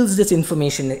it fills this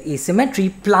information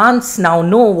asymmetry. Plants now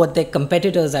know what their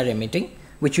competitors are emitting,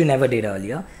 which you never did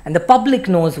earlier, and the public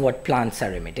knows what plants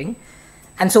are emitting.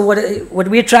 And so what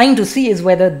we're trying to see is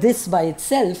whether this by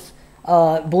itself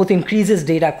both increases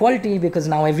data quality, because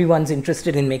now everyone's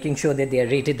interested in making sure that they are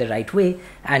rated the right way,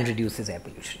 and reduces air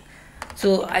pollution.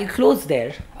 So I'll close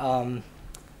there,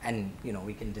 and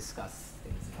we can discuss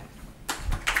things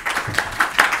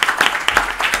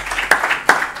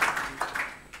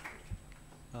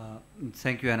now.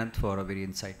 Thank you, Anant, for a very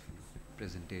insightful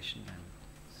presentation, and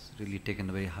it's really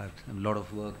taken a lot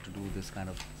of work to do this kind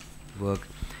of work.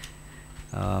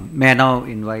 May I now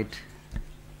invite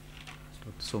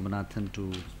Dr. Somanathan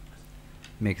to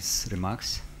make his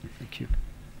remarks. Thank you.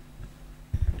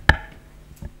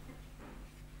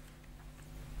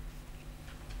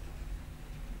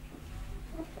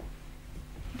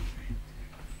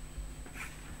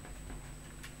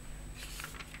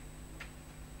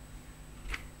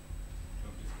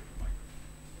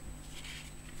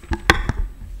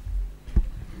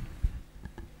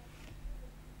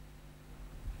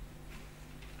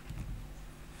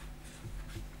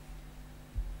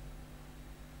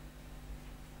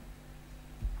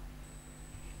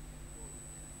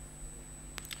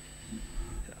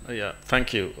 Yeah,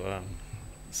 thank you.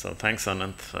 So thanks,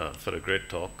 Anant, for a great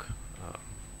talk.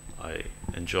 I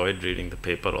enjoyed reading the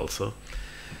paper also.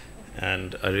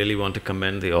 And I really want to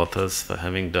commend the authors for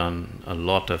having done a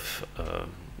lot of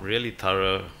really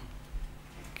thorough,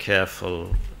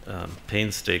 careful,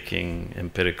 painstaking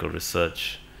empirical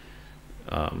research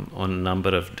on a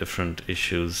number of different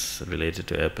issues related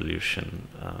to air pollution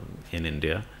in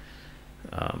India.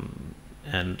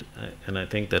 And I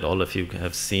think that all of you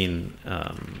have seen,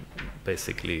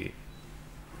 basically,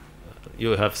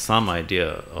 you have some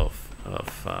idea of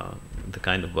the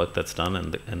kind of work that's done,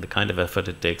 and the kind of effort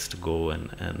it takes to go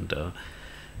and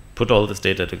put all this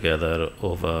data together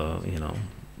over,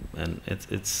 and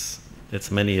it's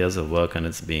many years of work, and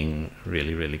it's being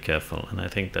really, really careful. And I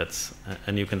think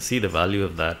and you can see the value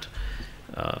of that.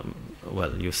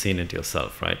 Well, you've seen it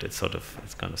yourself, right? It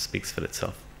kind of speaks for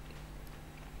itself.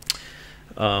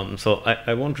 So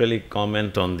I won't really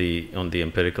comment on the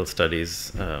empirical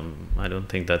studies. I don't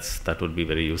think that would be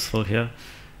very useful here.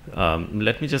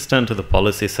 Let me just turn to the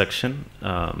policy section,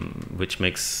 which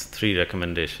makes 3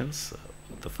 recommendations.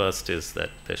 The first is that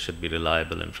there should be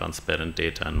reliable and transparent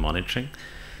data and monitoring.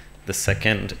 The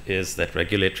second is that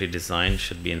regulatory design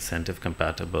should be incentive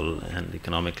compatible and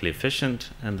economically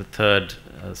efficient. And the third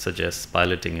suggests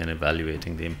piloting and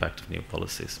evaluating the impact of new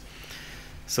policies.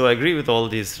 So I agree with all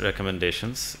these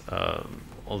recommendations,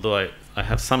 although I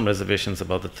have some reservations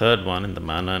about the third one in the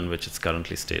manner in which it's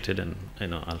currently stated, and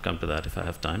I'll come to that if I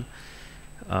have time.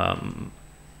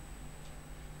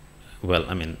 Well,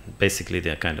 I mean, basically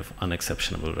they're kind of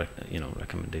unexceptionable,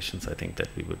 recommendations. I think that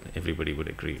everybody would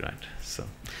agree, right? So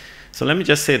let me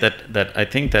just say that I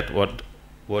think that what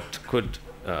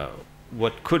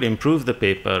could improve the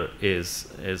paper is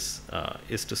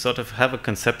to sort of have a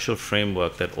conceptual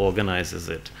framework that organizes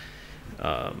it,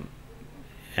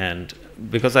 and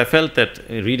because I felt that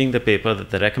reading the paper that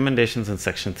the recommendations in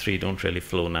section 3 don't really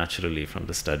flow naturally from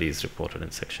the studies reported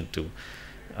in section 2.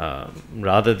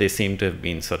 Rather, they seem to have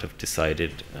been sort of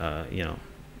decided,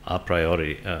 a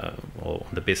priori, or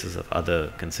on the basis of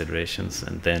other considerations,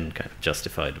 and then kind of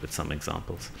justified with some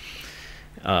examples.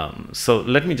 So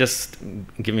let me just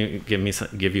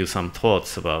give you some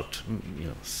thoughts about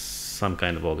some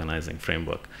kind of organizing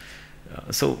framework.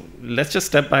 So let's just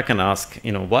step back and ask,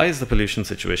 why is the pollution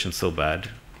situation so bad,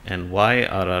 and why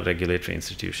are our regulatory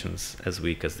institutions as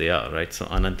weak as they are, right? So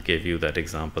Anant gave you that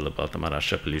example about the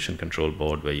Maharashtra Pollution Control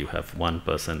Board, where you have one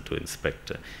person to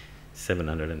inspect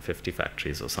 750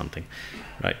 factories or something,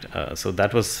 right? So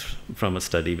that was from a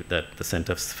study that the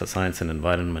Center for Science and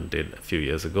Environment did a few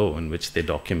years ago, in which they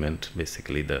document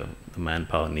basically the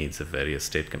manpower needs of various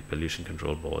state pollution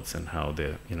control boards and how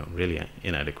they're really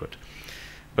inadequate.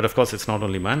 But of course, it's not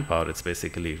only manpower; it's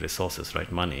basically resources,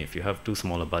 right? Money. If you have too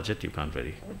small a budget, you can't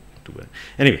really do it.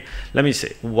 Anyway, let me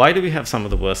say, why do we have some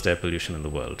of the worst air pollution in the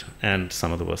world, and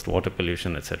some of the worst water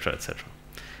pollution, etc., etc.?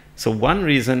 So one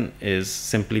reason is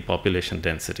simply population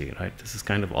density, right? This is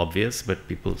kind of obvious, but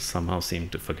people somehow seem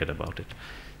to forget about it.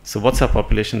 So what's our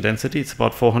population density? It's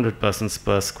about 400 persons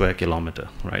per square kilometer,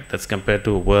 right? That's compared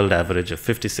to a world average of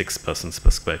 56 persons per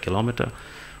square kilometer.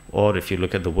 Or if you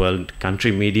look at the world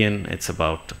country median, it's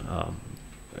about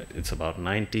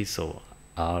 90. So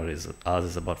ours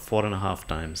is about 4.5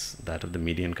 times that of the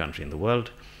median country in the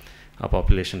world. Our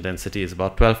population density is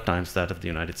about 12 times that of the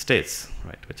United States,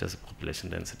 right, which has a population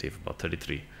density of about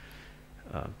 33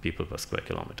 people per square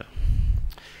kilometer.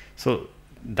 So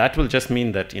that will just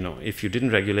mean that, if you didn't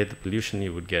regulate the pollution,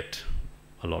 you would get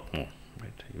a lot more,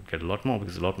 right? You'd get a lot more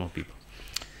because a lot more people.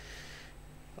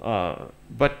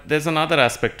 But there's another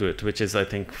aspect to it, which is, I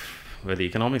think, where the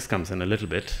economics comes in a little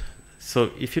bit.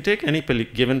 So if you take any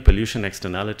given pollution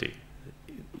externality,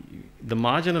 the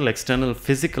marginal external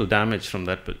physical damage from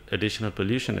that additional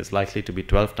pollution is likely to be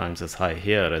 12 times as high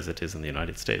here as it is in the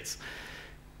United States,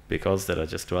 because there are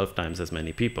just 12 times as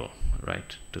many people,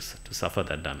 right, to suffer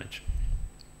that damage.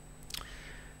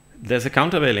 There's a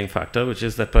countervailing factor, which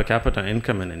is that per capita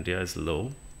income in India is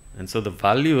low, and so the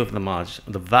value of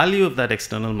that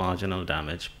external marginal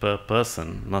damage per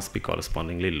person must be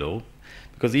correspondingly low,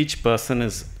 because each person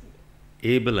is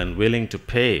able and willing to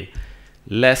pay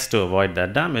less to avoid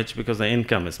that damage because the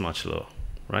income is much lower,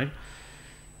 right?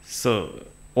 So,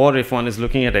 or if one is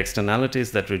looking at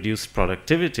externalities that reduce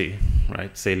productivity,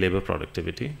 right, say labor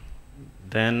productivity,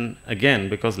 then again,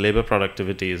 because labor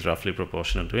productivity is roughly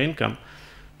proportional to income,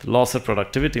 the loss of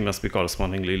productivity must be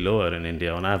correspondingly lower in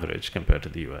India on average compared to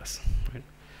the US, right?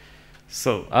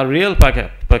 So our real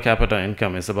per capita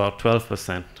income is about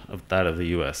 12% of that of the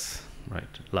US,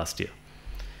 right, last year.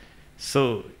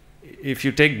 So if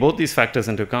you take both these factors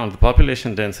into account, the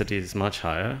population density is much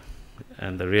higher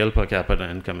and the real per capita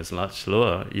income is much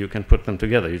lower. You can put them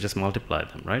together, you just multiply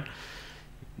them, right?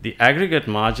 The aggregate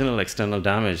marginal external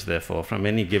damage, therefore, from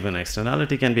any given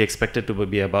externality can be expected to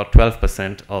be about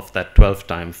 12% of that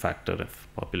 12-time factor of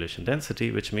population density,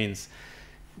 which means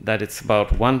that it's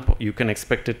about you can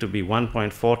expect it to be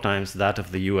 1.4 times that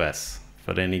of the US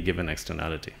for any given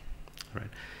externality,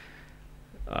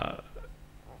 right?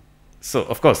 So,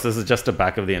 of course, this is just a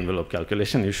back-of-the-envelope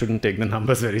calculation. You shouldn't take the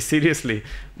numbers very seriously.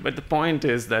 But the point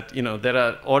is that, you know, there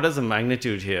are orders of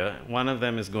magnitude here. One of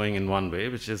them is going in one way,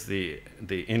 which is the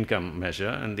income measure,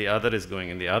 and the other is going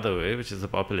in the other way, which is the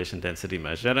population density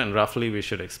measure. And roughly, we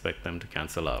should expect them to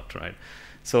cancel out, right?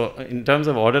 So, in terms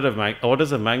of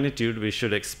orders of magnitude, we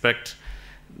should expect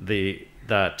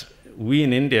that we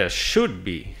in India should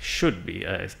be,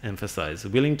 I emphasize,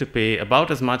 willing to pay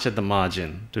about as much at the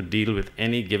margin to deal with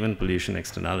any given pollution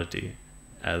externality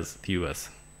as the US,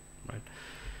 right?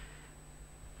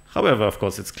 However, of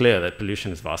course, it's clear that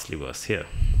pollution is vastly worse here.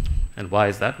 And why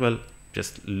is that? Well,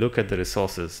 just look at the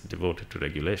resources devoted to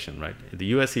regulation, right? The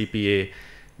US EPA,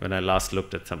 when I last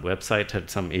looked at some website, had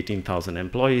some 18,000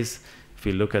 employees. If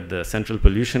we look at the Central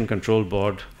Pollution Control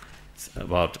Board, it's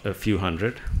about a few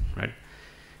hundred, right?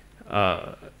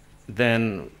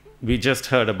 Then we just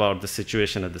heard about the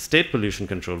situation at the state pollution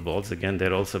control boards. Again,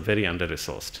 they're also very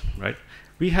under-resourced, right?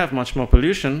 We have much more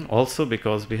pollution also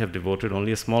because we have devoted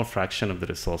only a small fraction of the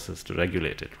resources to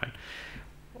regulate it, right?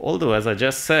 Although, as I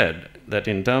just said, that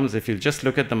in terms, if you just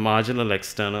look at the marginal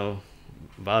external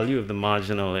value of the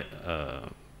marginal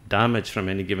damage from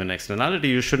any given externality,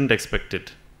 you shouldn't expect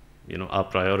it, you know, our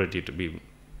priority to be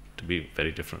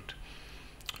very different.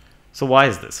 So why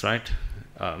is this, right?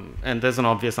 And there's an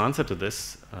obvious answer to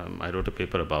this. I wrote a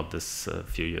paper about this a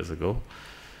few years ago.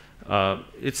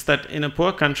 It's that in a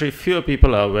poor country, fewer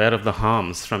people are aware of the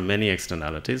harms from many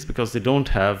externalities because they don't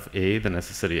have A, the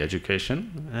necessary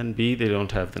education, and B, they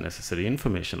don't have the necessary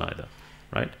information either,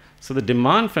 right? So the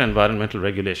demand for environmental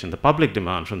regulation, the public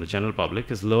demand from the general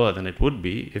public, is lower than it would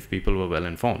be if people were well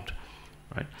informed,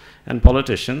 right? And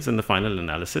politicians, in the final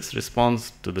analysis,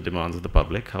 respond to the demands of the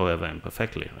public, however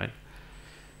imperfectly, right?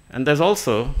 And there's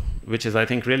also, which is I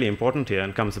think really important here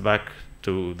and comes back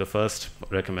to the first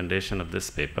recommendation of this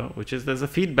paper, which is there's a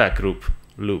feedback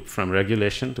loop from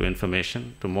regulation to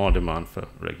information to more demand for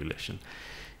regulation.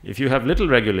 If you have little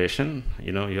regulation,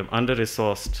 you know, you have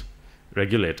under-resourced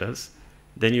regulators,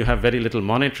 then you have very little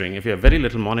monitoring. If you have very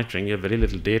little monitoring, you have very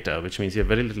little data, which means you have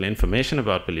very little information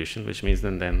about pollution, which means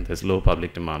then there's low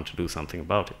public demand to do something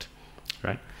about it,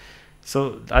 right?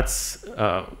 So that's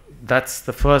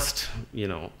the first, you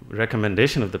know,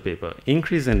 recommendation of the paper: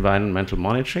 increase environmental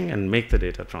monitoring and make the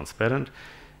data transparent.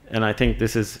 And I think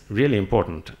this is really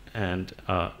important. And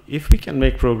if we can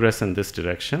make progress in this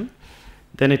direction,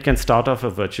 then it can start off a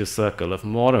virtuous circle of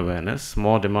more awareness,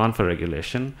 more demand for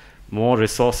regulation, more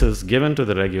resources given to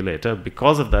the regulator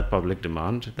because of that public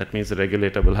demand. That means the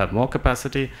regulator will have more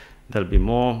capacity, there'll be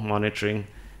more monitoring,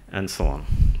 and so on,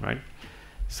 right?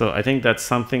 So I think that's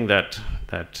something that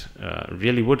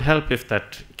really would help if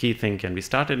that key thing can be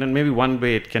started. And maybe one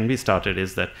way it can be started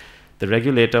is that the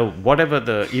regulator,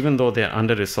 even though they're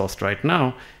under-resourced right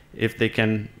now, if they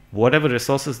can, whatever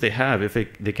resources they have, if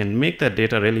they can make that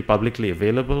data really publicly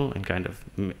available and kind of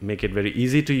make it very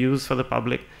easy to use for the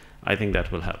public, I think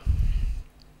that will help.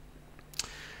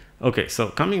 Okay, so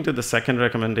coming to the second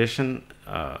recommendation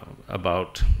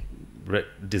about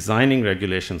designing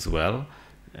regulations well,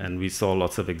 and we saw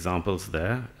lots of examples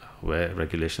there where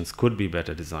regulations could be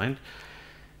better designed.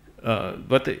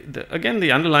 But again,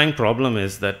 the underlying problem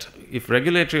is that if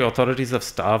regulatory authorities are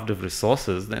starved of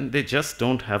resources, then they just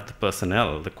don't have the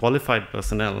personnel, the qualified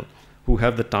personnel who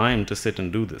have the time to sit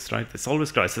and do this, right? It's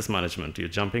always crisis management. You're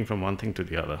jumping from one thing to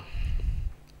the other.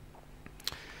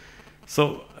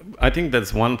 So I think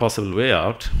that's one possible way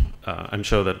out. I'm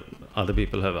sure that other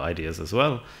people have ideas as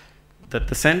well, that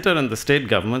the center and the state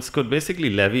governments could basically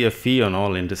levy a fee on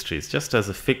all industries, just as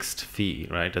a fixed fee,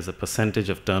 right, as a percentage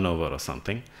of turnover or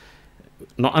something,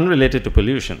 not unrelated to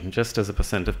pollution, just as a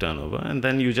percent of turnover. And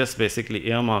then you just basically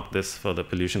earmark this for the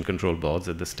pollution control boards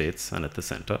at the states and at the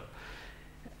center.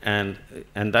 And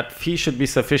that fee should be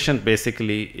sufficient,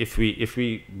 basically, if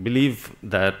we believe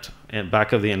that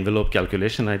back of the envelope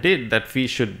calculation I did, that fee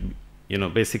should,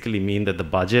 basically mean that the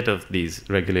budget of these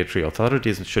regulatory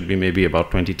authorities should be maybe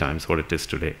about 20 times what it is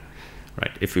today,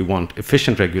 right? If we want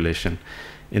efficient regulation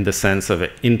in the sense of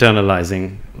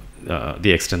internalizing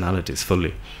the externalities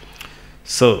fully.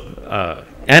 So,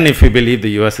 and if we believe the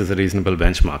US is a reasonable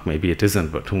benchmark, maybe it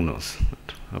isn't, but who knows?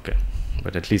 Okay,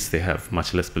 but at least they have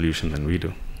much less pollution than we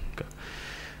do.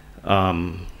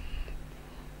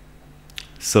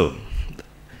 So,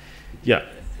 yeah,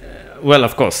 well,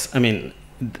 of course, I mean,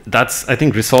 I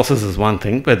think resources is one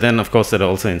thing, but then, of course, there are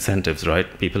also incentives, right?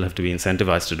 People have to be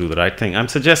incentivized to do the right thing. I'm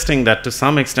suggesting that to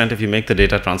some extent, if you make the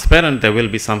data transparent, there will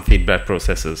be some feedback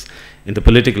processes in the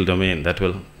political domain that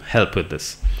will help with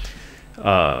this.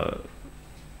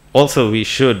 Also, we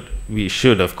should,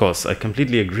 of course, I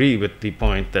completely agree with the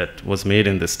point that was made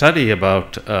in the study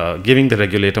about giving the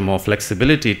regulator more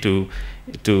flexibility to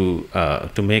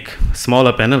make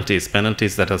smaller penalties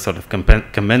that are sort of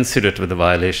commensurate with the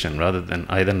violation, rather than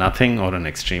either nothing or an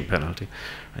extreme penalty.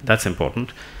 That's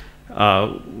important.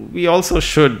 We also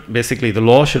should, basically, the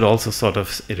law should also sort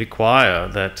of require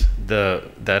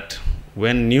that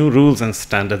when new rules and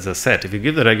standards are set, if you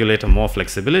give the regulator more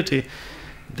flexibility,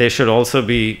 they should also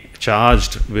be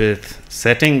charged with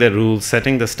setting the rules,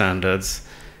 setting the standards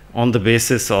on the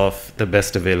basis of the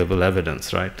best available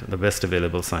evidence, right? The best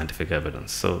available scientific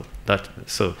evidence. So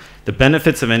the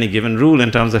benefits of any given rule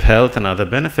in terms of health and other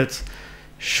benefits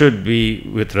should be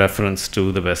with reference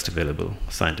to the best available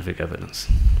scientific evidence,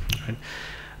 right?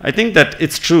 I think that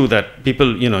it's true that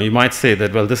people, you might say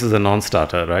that, well, this is a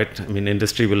non-starter, right? I mean,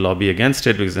 industry will lobby against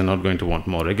it because they're not going to want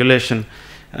more regulation.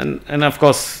 And of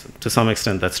course, to some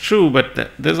extent, that's true,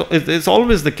 but it's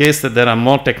always the case that there are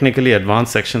more technically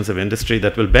advanced sections of industry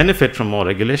that will benefit from more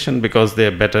regulation because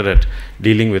they're better at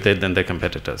dealing with it than their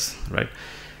competitors, right?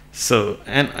 So,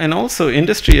 and also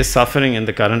industry is suffering in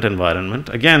the current environment.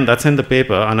 Again, that's in the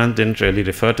paper. Anant didn't really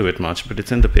refer to it much, but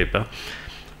it's in the paper.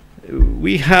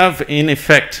 We have, in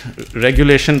effect,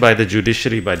 regulation by the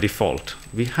judiciary by default.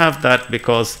 We have that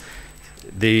because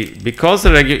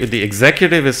the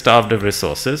executive is starved of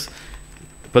resources,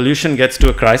 pollution gets to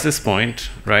a crisis point,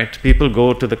 right? People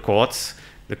go to the courts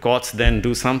then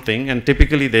do something, and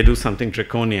typically they do something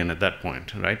draconian at that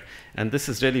point, right? And this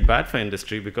is really bad for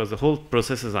industry because the whole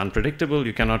process is unpredictable.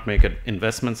 You cannot make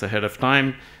investments ahead of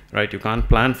time, right? You can't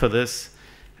plan for this.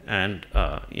 And,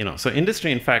 so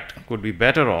industry, in fact, could be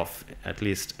better off, at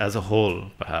least as a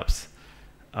whole, perhaps,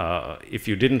 if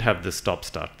you didn't have this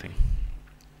stop-start thing.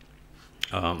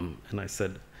 And I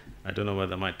said, I don't know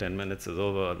whether my 10 minutes is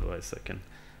over, otherwise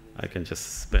I can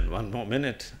just spend one more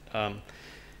minute.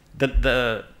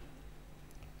 The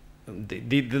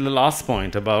last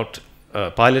point about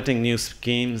piloting new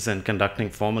schemes and conducting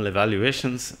formal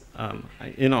evaluations,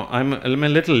 I'm a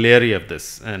little leery of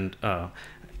this. And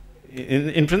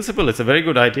in principle, it's a very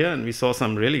good idea, and we saw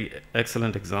some really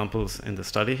excellent examples in the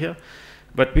study here.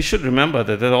 But we should remember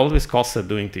that there are always costs of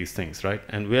doing these things, right?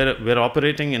 And we're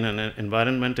operating in an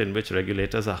environment in which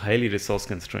regulators are highly resource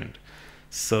constrained.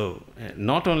 So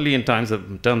not only in terms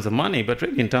of money, but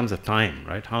really in terms of time,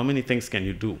 right? How many things can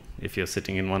you do if you're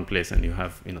sitting in one place and you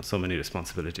have so many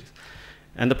responsibilities?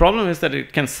 And the problem is that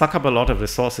it can suck up a lot of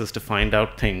resources to find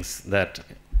out things that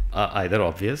are either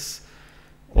obvious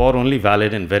or only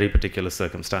valid in very particular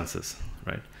circumstances,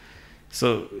 right?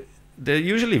 So there are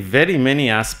usually very many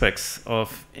aspects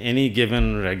of any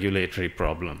given regulatory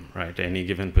problem, right? Any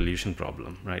given pollution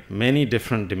problem, right? Many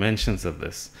different dimensions of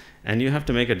this. And you have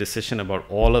to make a decision about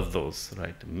all of those,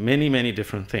 right? Many, many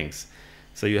different things.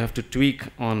 So you have to tweak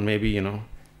on maybe,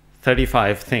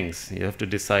 35 things. You have to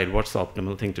decide what's the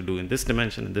optimal thing to do in this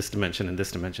dimension, in this dimension, in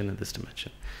this dimension, in this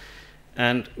dimension.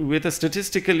 And with a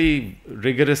statistically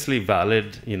rigorously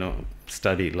valid,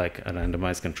 study like a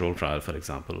randomized control trial, for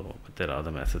example, but there are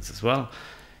other methods as well,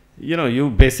 you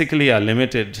basically are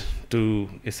limited to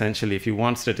essentially, if you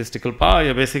want statistical power,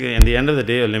 you're basically, at the end of the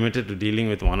day, you're limited to dealing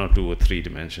with 1 or 2 or 3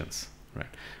 dimensions, right?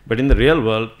 But in the real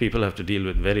world, people have to deal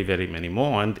with very, very many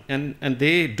more, and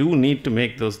they do need to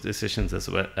make those decisions as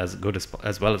well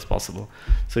as possible.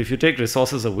 So if you take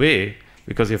resources away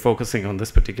because you're focusing on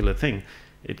this particular thing,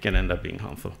 it can end up being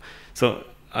harmful. So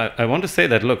I want to say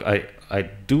that, look, I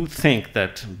do think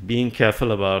that being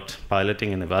careful about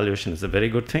piloting and evaluation is a very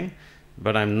good thing,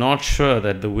 but I'm not sure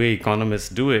that the way economists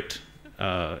do it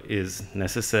is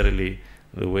necessarily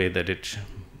the way that it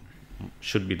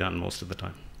should be done most of the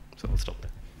time. So I'll stop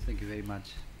there. Thank you very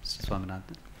much, Mr.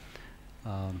 Somanathan.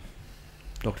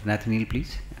 Dr. Nathaniel,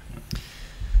 please.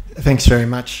 Thanks very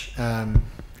much,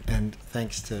 and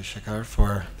thanks to Shekhar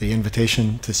for the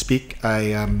invitation to speak.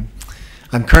 I'm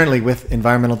currently with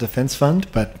Environmental Defense Fund,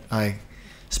 but I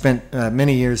spent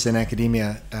many years in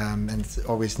academia, and it's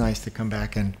always nice to come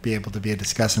back and be able to be a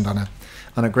discussant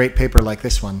on a great paper like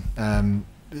this one.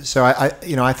 So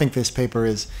I think this paper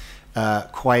is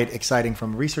quite exciting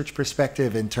from a research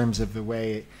perspective in terms of the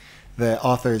way the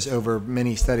authors over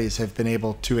many studies have been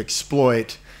able to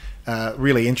exploit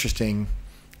really interesting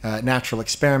natural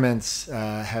experiments,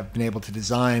 have been able to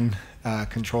design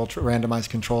randomized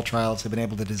control trials, have been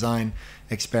able to design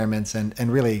experiments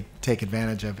and really take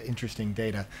advantage of interesting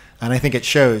data. And I think it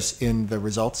shows in the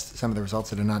results, some of the results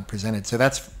that are not presented. So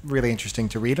that's really interesting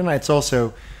to read. And it's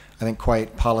also, I think,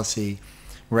 quite policy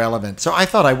relevant. So I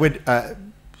thought I would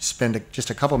spend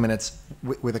just a couple minutes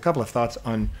with a couple of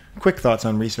quick thoughts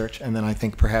on research, and then I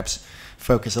think perhaps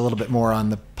focus a little bit more on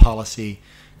the policy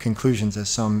conclusions, as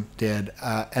some did.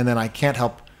 And then I can't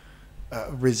help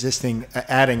resisting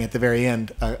adding at the very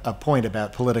end a point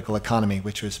about political economy,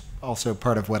 which was also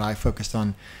part of what I focused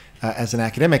on as an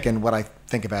academic and what I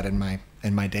think about in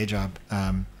my day job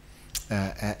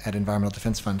at Environmental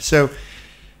Defense Fund. So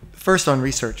first on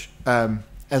research,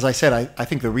 as I said, I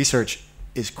think the research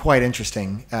is quite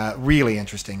interesting, really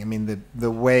interesting. I mean, the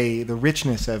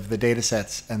richness of the data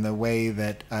sets and the way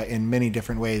that in many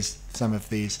different ways some of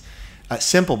these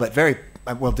simple but very,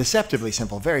 deceptively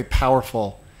simple, very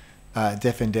powerful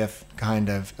diff and diff kind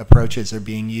of approaches are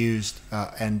being used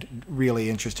and really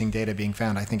interesting data being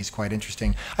found, I think is quite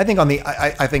interesting. I think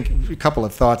I think a couple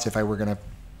of thoughts if I were going to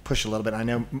push a little bit. I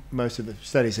know most of the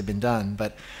studies have been done,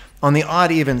 but on the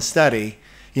odd even study,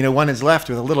 one is left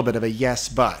with a little bit of a yes,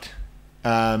 but.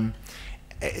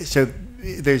 So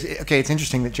it's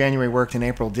interesting that January worked and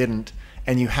April didn't,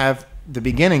 and you have the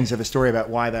beginnings of a story about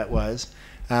why that was,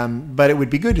 but it would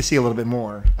be good to see a little bit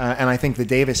more. And I think the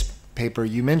Davis paper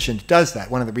you mentioned does that.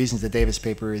 One of the reasons the Davis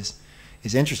paper is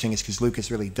interesting is because Lucas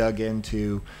really dug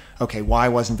into, okay, why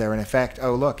wasn't there an effect?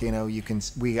 Oh, look,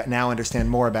 we now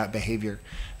understand more about behavior.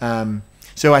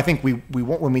 So I think we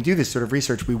want, when we do this sort of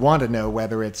research, we want to know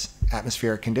whether it's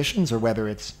atmospheric conditions or whether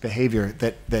it's behavior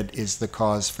that is the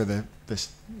cause for the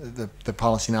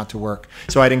policy not to work.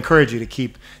 So I'd encourage you to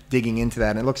keep digging into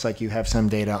that. And it looks like you have some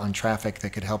data on traffic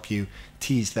that could help you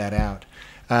tease that out.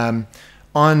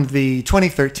 On the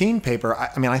 2013 paper,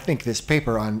 I think this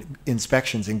paper on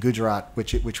inspections in Gujarat,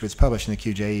 which was published in the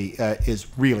QJE, is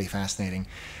really fascinating.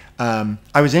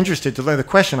 I was interested to learn. The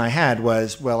question I had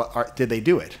was, well, did they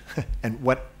do it, and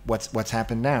what's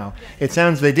happened now? It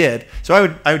sounds they did. So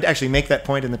I would actually make that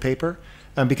point in the paper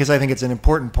because I think it's an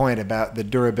important point about the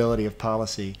durability of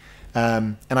policy.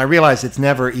 And I realize it's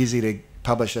never easy to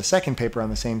publish a second paper on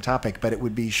the same topic, but it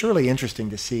would be surely interesting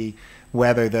to see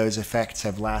whether those effects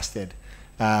have lasted.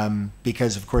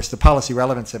 Because of course the policy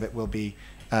relevance of it will be,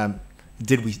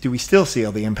 do we still see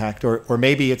the impact, or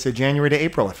maybe it's a January to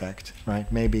April effect,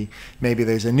 right? Maybe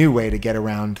there's a new way to get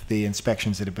around the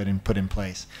inspections that have been put in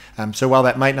place. So while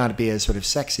that might not be as sort of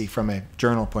sexy from a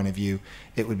journal point of view,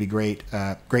 it would be great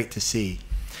to see.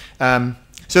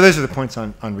 So those are the points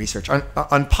on research.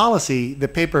 On policy, the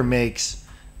paper makes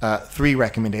 3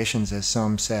 recommendations, as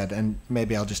Som said, and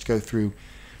maybe I'll just go through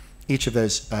each of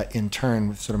those in turn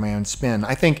with sort of my own spin.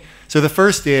 I think, so the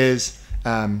first is,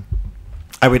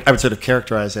 I would sort of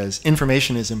characterize as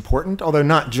information is important, although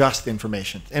not just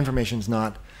information. Information is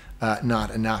not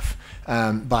enough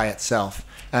by itself.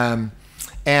 But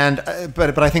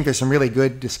I think there's some really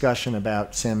good discussion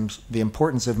about SIMS, the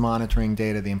importance of monitoring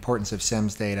data, the importance of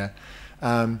SIMS data.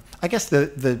 I guess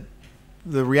the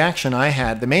reaction I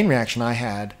had, the main reaction I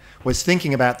had, was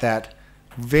thinking about that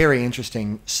very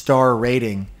interesting star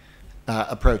rating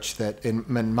approach that in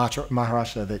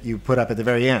Maharashtra that you put up at the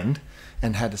very end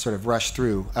and had to sort of rush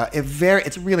through.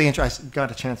 It's really interesting. I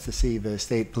got a chance to see the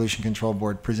State Pollution Control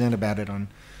Board present about it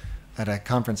at a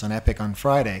conference on EPIC on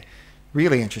Friday.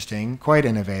 Really interesting, quite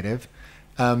innovative.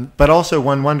 But also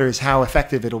one wonders how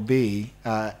effective it'll be.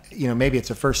 Maybe it's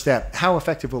a first step. How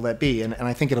effective will that be? And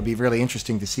I think it'll be really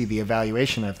interesting to see the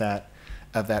evaluation of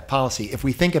that policy. If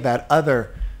we think about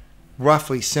other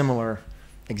roughly similar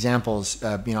examples.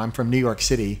 I'm from New York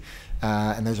City,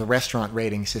 and there's a restaurant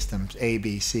rating system, A,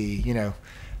 B, C,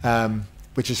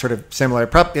 which is sort of similar.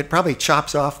 It probably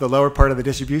chops off the lower part of the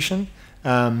distribution.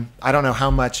 I don't know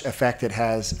how much effect it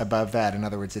has above that. In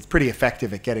other words, it's pretty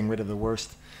effective at getting rid of the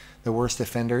worst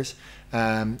offenders.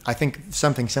 I think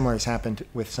something similar has happened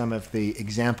with some of the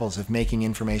examples of making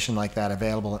information like that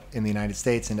available in the United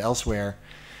States and elsewhere.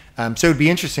 So it'll be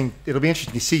interesting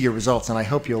to see your results, and I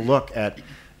hope you'll look at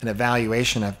an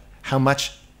evaluation of how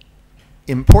much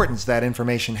importance that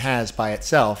information has by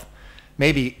itself.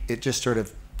 Maybe it just sort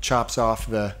of chops off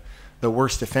the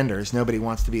worst offenders. Nobody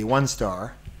wants to be a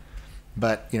 1-star,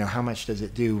 but how much does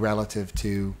it do relative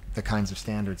to the kinds of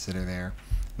standards that are there?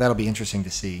 That'll be interesting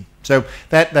to see. So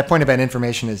that point about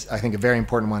information is, I think, a very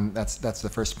important one. That's the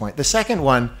first point. The second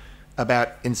one about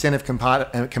incentive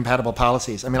compatible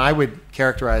policies. I mean, I would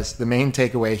characterize the main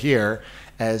takeaway here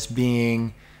as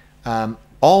being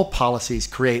all policies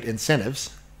create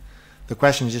incentives. The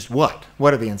question is just what?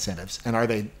 What are the incentives? And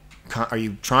are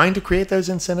you trying to create those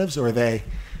incentives, or are they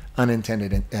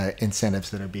unintended incentives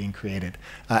that are being created?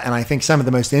 And I think some of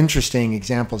the most interesting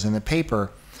examples in the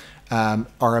paper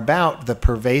are about the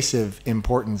pervasive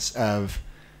importance of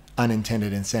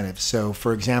unintended incentives. So,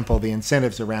 for example, the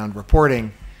incentives around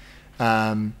reporting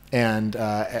and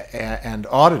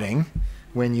auditing.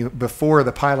 Before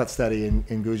the pilot study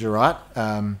in Gujarat,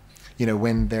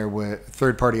 when there were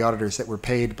third-party auditors that were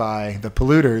paid by the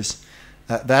polluters,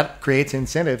 that creates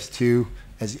incentives to,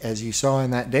 as you saw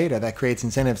in that data, that creates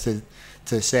incentives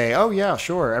to say, oh yeah,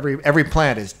 sure, every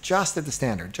plant is just at the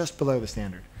standard, just below the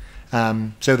standard.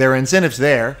 So there are incentives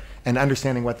there, and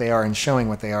understanding what they are and showing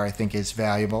what they are, I think, is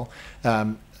valuable.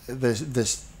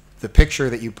 The picture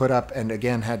that you put up, and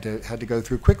again had to go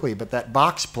through quickly, but that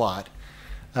box plot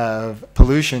of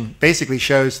pollution basically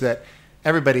shows that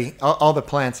all the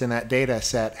plants in that data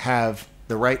set have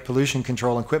the right pollution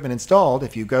control equipment installed.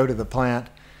 If you go to the plant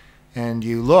and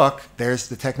you look, there's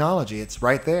the technology. It's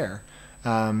right there.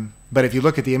 But if you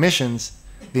look at the emissions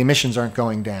aren't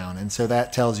going down. And so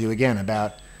that tells you, again,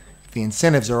 about the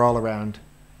incentives are all around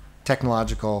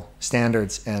technological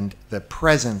standards and the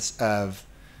presence of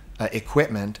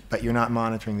equipment, but you're not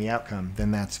monitoring the outcome, then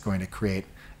that's going to create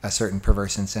a certain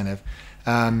perverse incentive.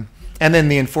 And then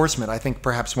the enforcement, I think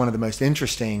perhaps one of the most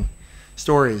interesting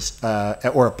stories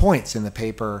or points in the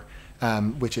paper,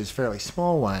 which is a fairly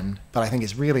small one, but I think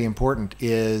is really important,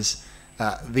 is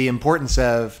the importance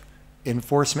of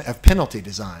enforcement of penalty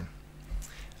design.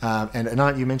 And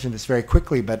Anant, you mentioned this very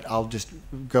quickly, but I'll just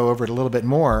go over it a little bit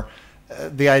more.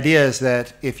 The idea is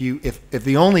that if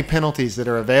the only penalties that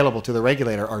are available to the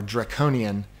regulator are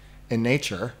draconian in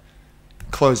nature,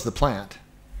 close the plant.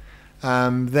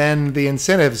 Then the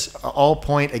incentives all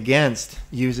point against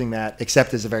using that,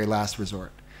 except as a very last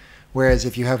resort. Whereas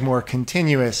if you have more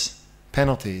continuous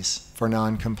penalties for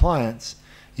non-compliance,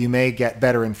 you may get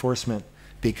better enforcement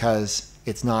because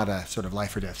it's not a sort of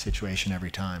life or death situation every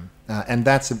time. And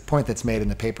that's a point that's made in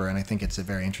the paper, and I think it's a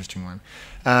very interesting one.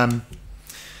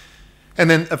 And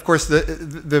then, of course,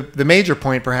 the major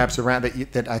point perhaps around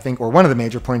that I think, or one of the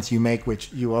major points you make,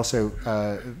 which you also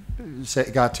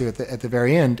got to at the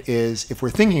very end, is if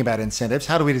we're thinking about incentives,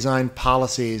 how do we design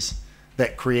policies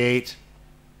that create,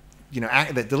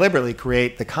 that deliberately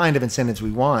create the kind of incentives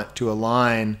we want to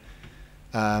align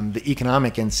the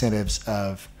economic incentives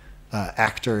of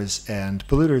actors and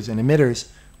polluters and emitters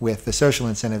with the social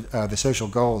incentive, the social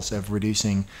goals of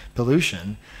reducing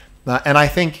pollution. And I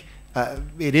think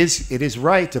it is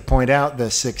right to point out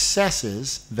the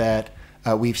successes that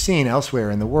we've seen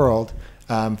elsewhere in the world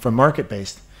from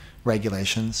market-based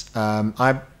regulations.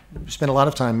 I spent a lot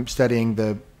of time studying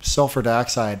the sulfur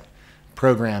dioxide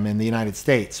program in the United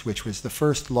States, which was the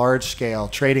first large-scale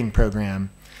trading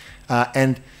program.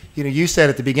 And you said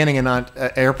at the beginning,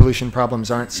 air pollution problems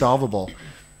aren't solvable.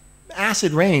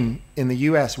 Acid rain in the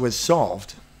U.S. was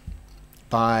solved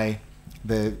by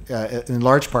in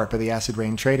large part by the acid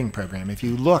rain trading program. If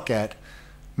you look at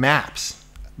maps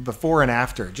before and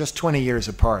after, just 20 years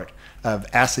apart, of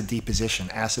acid deposition,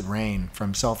 acid rain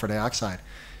from sulfur dioxide,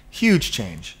 huge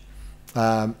change.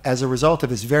 As a result of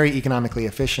this very economically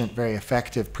efficient, very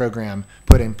effective program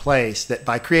put in place, that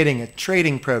by creating a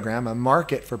trading program, a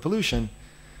market for pollution,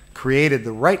 created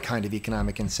the right kind of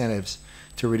economic incentives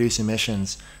to reduce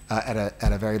emissions at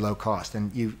a very low cost.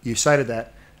 And you cited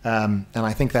that. And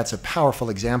I think that's a powerful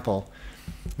example.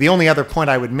 The only other point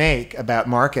I would make about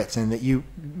markets, and that you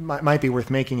might be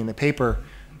worth making in the paper,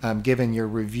 given your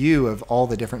review of all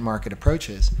the different market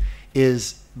approaches,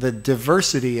 is the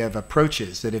diversity of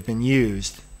approaches that have been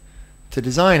used to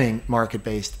designing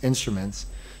market-based instruments.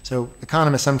 So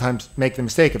economists sometimes make the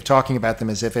mistake of talking about them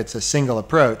as if it's a single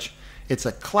approach. It's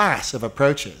a class of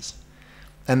approaches.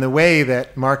 And the way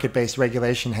that market-based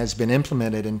regulation has been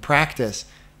implemented in practice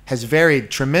has varied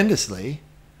tremendously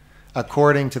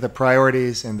according to the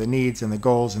priorities and the needs and the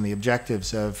goals and the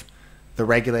objectives of the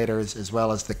regulators as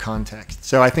well as the context.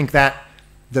 So I think that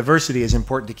diversity is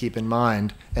important to keep in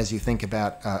mind as you think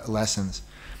about lessons.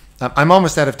 I'm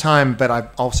almost out of time, but I'm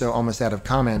also almost out of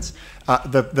comments.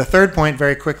 The third point,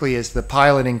 very quickly, is the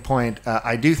piloting point.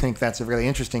 I do think that's a really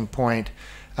interesting point.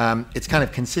 It's kind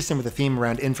of consistent with the theme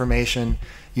around information.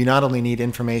 You not only need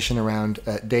information around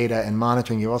data and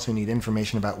monitoring, you also need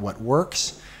information about what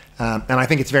works. And I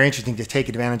think it's very interesting to take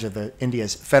advantage of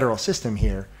India's federal system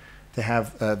here to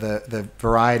have the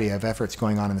variety of efforts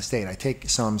going on in the state. I take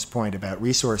Som's point about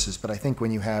resources, but I think when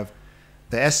you have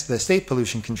the state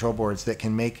pollution control boards that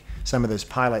can make some of those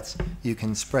pilots, you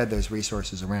can spread those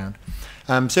resources around.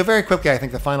 So very quickly, I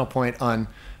think the final point on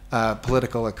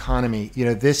political economy,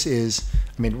 this is,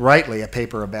 rightly a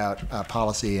paper about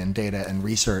policy and data and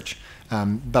research,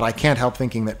 but I can't help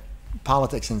thinking that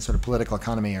politics and sort of political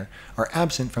economy are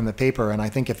absent from the paper. And I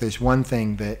think if there's one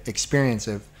thing the experience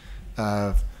of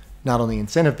not only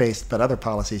incentive-based but other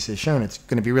policies has shown, it's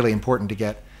going to be really important to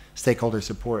get stakeholder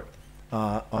support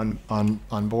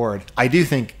on board. I do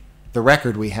think the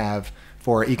record we have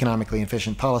for economically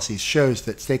efficient policies shows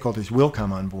that stakeholders will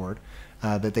come on board,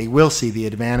 that they will see the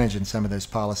advantage in some of those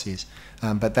policies,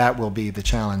 but that will be the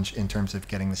challenge in terms of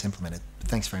getting this implemented.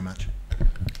 Thanks very much.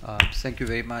 Thank you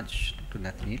very much to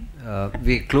Nathaniel.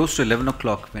 We're close to 11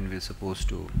 o'clock when we're supposed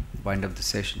to wind up the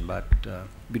session, but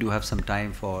we do have some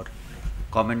time for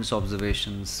comments,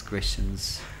 observations,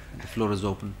 questions. The floor is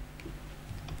open.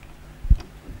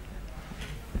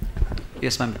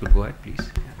 Yes, ma'am, you could go ahead,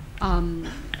 please.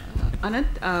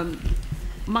 Anant,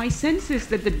 my sense is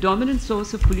that the dominant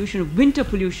source of pollution, of winter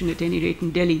pollution at any rate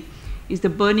in Delhi, is the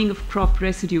burning of crop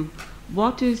residue.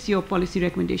 What is your policy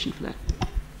recommendation for that?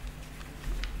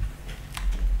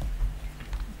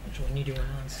 Rohini, do you want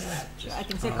to answer? Sure, I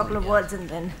can say a couple of words and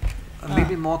then...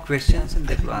 maybe more questions and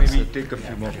then we'll answer. Maybe take a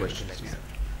few more questions.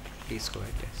 Please go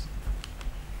ahead, yes.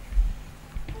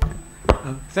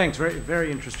 Thanks. Very,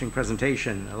 very interesting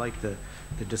presentation. I like the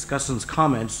discussants'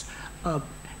 comments.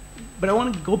 But I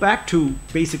want to go back to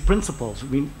basic principles.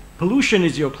 Pollution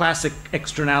is your classic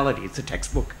externality. It's a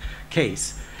textbook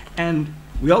case. And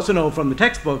we also know from the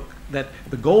textbook that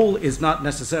the goal is not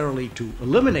necessarily to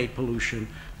eliminate pollution,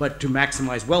 but to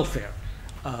maximize welfare,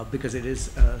 because it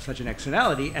is such an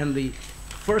externality. And the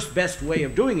first best way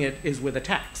of doing it is with a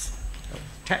tax,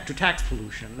 to tax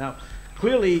pollution. Now,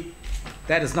 clearly,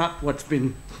 that is not what's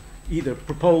been either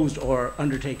proposed or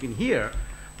undertaken here,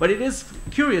 but it is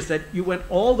curious that you went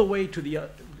all the way to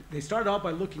they started out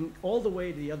by looking all the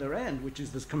way to the other end, which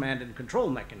is this command and control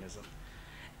mechanism.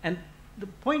 And the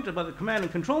point about the command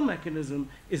and control mechanism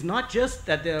is not just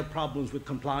that there are problems with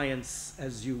compliance,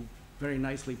 as you very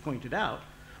nicely pointed out,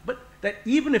 but that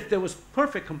even if there was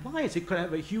perfect compliance, it could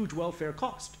have a huge welfare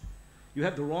cost. You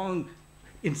have the wrong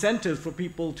incentives for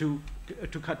people to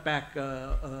cut back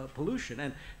pollution.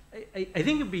 And I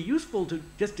think it'd be useful to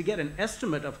get an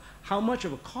estimate of how much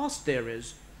of a cost there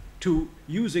is to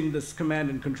using this command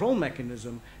and control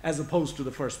mechanism as opposed to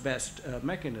the first best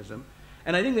mechanism.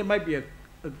 And I think there might be a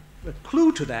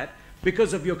clue to that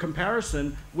because of your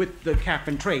comparison with the cap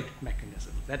and trade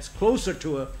mechanism. That's closer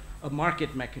to a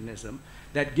market mechanism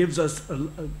that gives us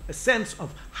a sense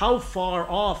of how far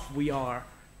off we are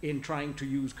in trying to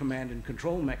use command and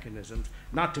control mechanisms,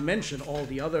 not to mention all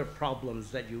the other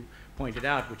problems that you pointed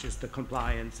out, which is the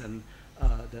compliance and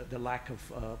the lack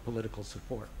of political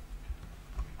support.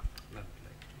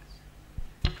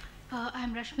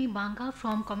 I'm Rashmi Banga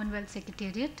from Commonwealth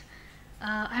Secretariat.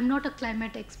 I'm not a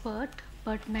climate expert,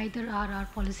 but neither are our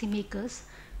policymakers,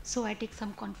 so I take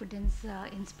some confidence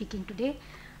in speaking today.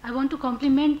 I want to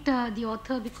compliment the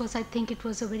author because I think it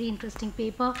was a very interesting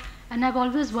paper, and I've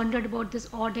always wondered about this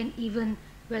odd and even,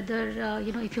 whether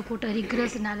if you put a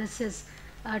rigorous analysis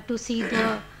to see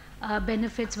the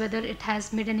benefits, whether it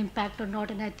has made an impact or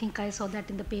not, and I think I saw that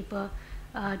in the paper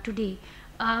today.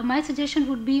 My suggestion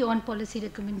would be on policy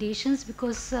recommendations,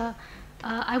 because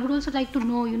I would also like to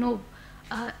know,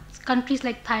 countries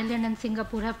like Thailand and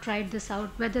Singapore have tried this out,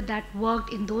 whether that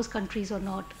worked in those countries or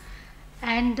not.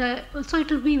 And also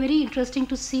it will be very interesting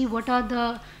to see what are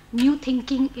the new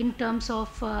thinking in terms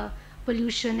of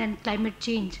pollution and climate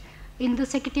change. In the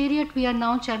Secretariat, we are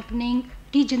now championing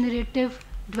regenerative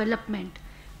development,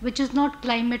 which is not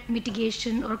climate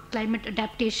mitigation or climate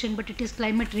adaptation, but it is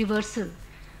climate reversal.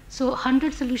 So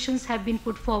 100 solutions have been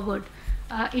put forward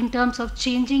in terms of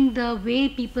changing the way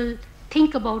people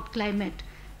think about climate.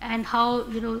 and how,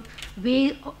 you know,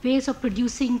 ways of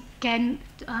producing can,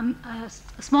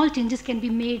 small changes can be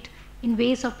made in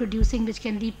ways of producing which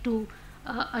can lead to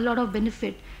a lot of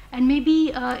benefit. And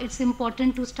maybe it's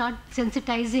important to start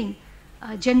sensitizing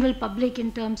general public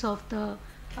in terms of the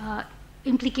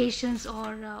implications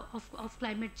or of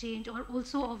climate change, or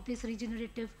also of this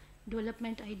regenerative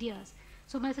development ideas.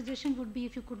 So my suggestion would be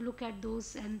if you could look at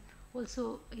those and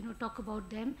also, you know, talk about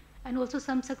them, and also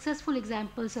some successful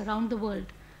examples around the world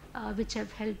which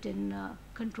have helped in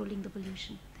controlling the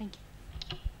pollution. Thank you.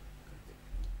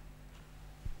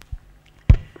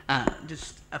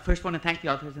 I first want to thank the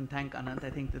authors and thank Anant. I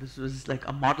think that this was like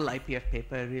a model IPF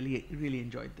paper. I really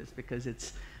enjoyed this because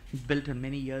it's built on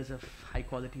many years of high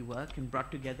quality work and brought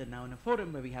together now in a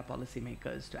forum where we have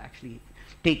policymakers to actually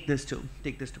take this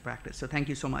to practice. So thank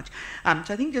you so much.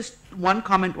 So I think just one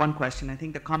comment, one question. I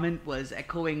think the comment was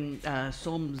echoing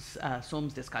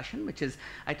Som's discussion, which is,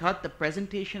 I thought the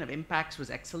presentation of impacts was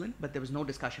excellent, but there was no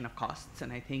discussion of costs.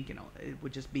 And I think, you know, it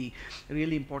would just be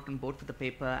really important both for the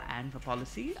paper and for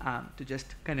policy to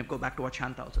just kind of go back to what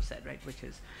Shanta also said, right? Which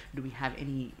is, do we have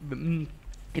any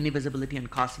visibility on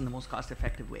costs in the most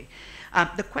cost-effective way?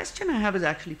 The question I have is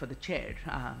actually for the chair.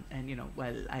 And you know,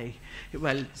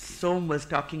 while Som was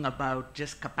talking about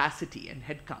just capacity and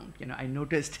headcount, you know, I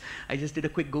noticed, I just did a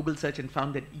quick Google search and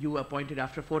found that you were appointed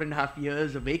after 4.5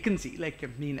 years of vacancy, like, I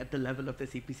mean, at the level of the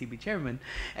CPCB chairman.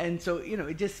 And so, you know,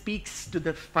 it just speaks to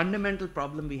the fundamental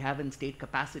problem we have in state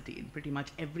capacity in pretty much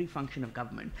every function of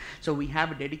government. So we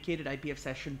have a dedicated IPF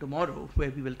session tomorrow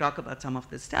where we will talk about some of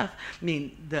this stuff. I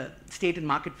mean, the state and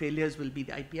market failures will be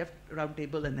the IPF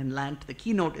roundtable, and then LANT, the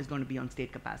keynote, is going to be on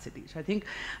state capacity. So I think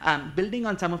building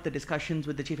on some of the discussions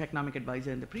with the chief economic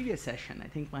advisor in the previous session, I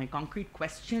think my concrete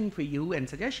question for you and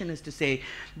suggestion is to say,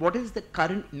 what is the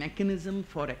current mechanism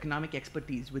for economic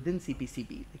expertise within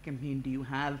CPCB? Like, I mean, do you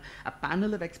have a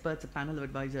panel of experts, a panel of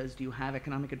advisors? Do you have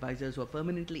economic advisors who are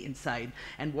permanently inside?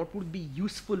 And what would be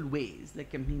useful ways,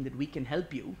 like, I mean, that we can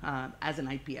help you as an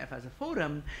IPF, as a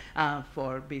forum,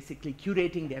 for basically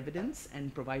curating the evidence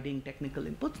and providing technical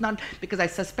inputs? Not because I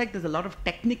suspect there's a lot of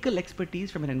technical expertise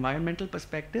from an environmental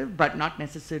perspective, but not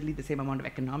necessarily the same amount of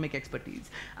economic expertise.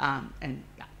 And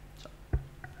yeah, so.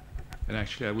 And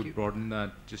actually, I would broaden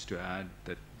that just to add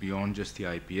that beyond just the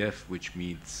IPF, which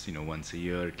meets, you know, once a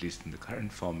year, at least in the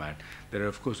current format, there are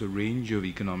of course a range of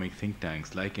economic think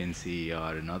tanks like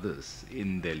NCAER and others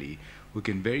in Delhi who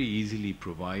can very easily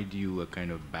provide you a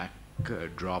kind of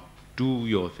backdrop to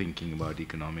your thinking about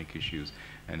economic issues.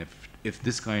 And if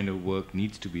this kind of work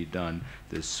needs to be done,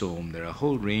 there's Som, there are a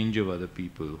whole range of other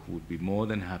people who would be more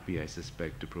than happy, I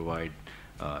suspect, to provide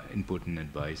input and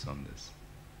advice on this.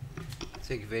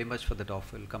 Thank you very much for that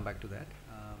offer. We'll come back to that.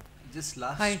 Just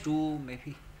last Hi. two,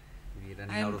 maybe. We're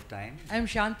running out of time. I'm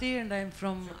Shanti and I'm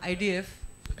from IDF.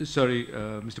 Sorry,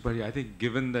 Mr. Parihar, I think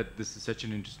given that this is such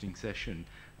an interesting session,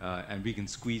 and we can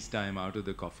squeeze time out of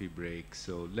the coffee break,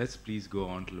 so let's please go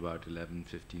on till about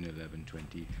 11:15,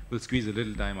 11:20. We'll squeeze a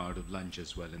little time out of lunch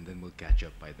as well, and then we'll catch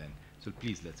up by then. So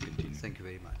please, let's continue. Thank you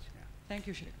very much. Yeah. Thank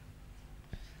you, Sheikh.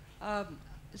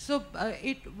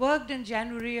 It worked in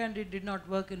January and it did not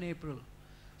work in April.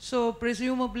 So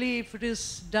presumably if it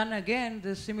is done again,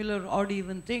 the similar odd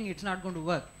even thing, it's not going to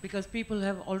work because people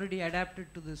have already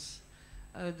adapted to this,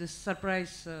 this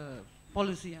surprise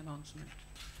policy announcement.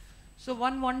 So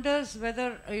one wonders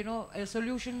whether, you know, a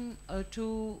solution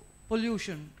to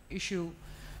pollution issue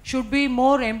should be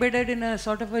more embedded in a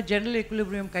sort of a general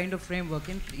equilibrium kind of framework.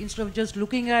 Instead of just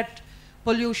looking at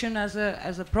pollution as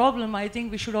a problem, I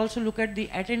think we should also look at the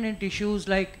attendant issues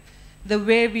like the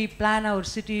way we plan our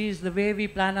cities, the way we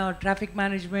plan our traffic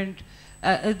management,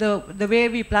 the way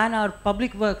we plan our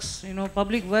public works. You know,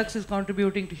 public works is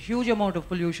contributing to huge amount of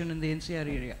pollution in the NCR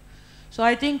area. So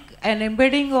I think an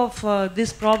embedding of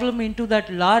this problem into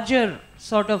that larger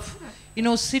sort of, you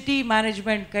know, city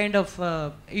management kind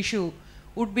of issue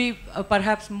would be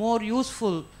perhaps more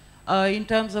useful in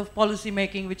terms of policy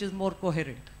making, which is more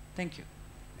coherent. Thank you.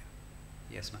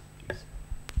 Yes, ma'am, please.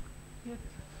 Yeah,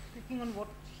 speaking on what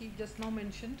he just now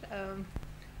mentioned,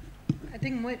 I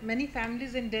think many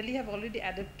families in Delhi have already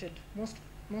adapted.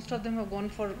 Most of them have gone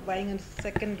for buying a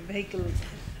second vehicle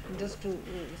just to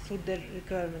suit their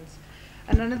requirements.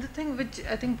 And another thing which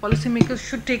I think policymakers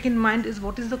should take in mind is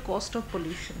what is the cost of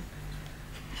pollution.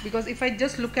 Because if I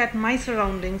just look at my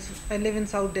surroundings, I live in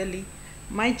South Delhi,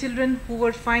 my children who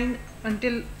were fine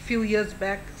until few years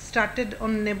back started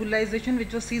on nebulization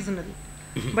which was seasonal.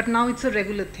 But now it's a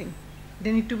regular thing.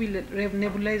 They need to be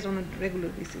nebulized on a regular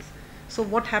basis. So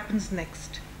what happens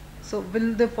next? So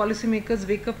will the policymakers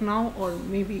wake up now, or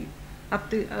maybe up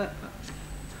to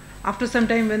after some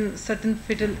time when certain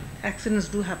fatal accidents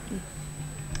do happen.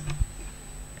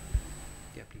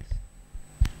 Yeah, please.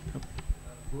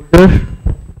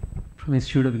 From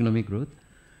Institute of Economic Growth.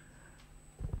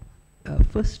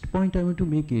 First point I want to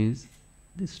make is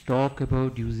this talk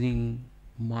about using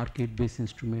market-based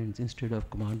instruments instead of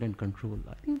command and control.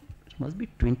 I think it must be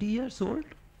 20 years old.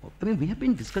 I mean, we have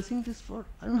been discussing this for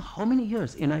I don't know how many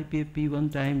years. In IPFP one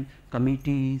time,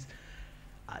 committees.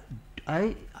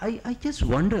 I just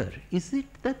wonder, is it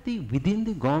that within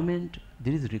the government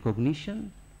there is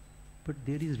recognition, but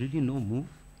there is really no move,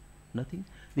 nothing?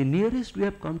 The nearest we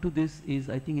have come to this is,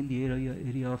 I think, in the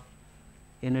area of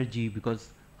energy, because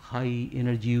high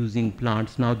energy using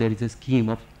plants, now there is a scheme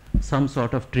of some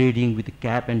sort of trading with a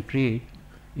cap and trade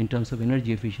in terms of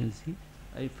energy efficiency.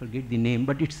 I forget the name,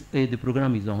 but it's the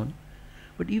program is on.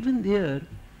 But even there,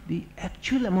 the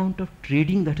actual amount of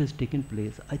trading that has taken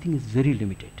place, I think, is very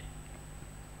limited.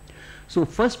 So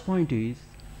first point is,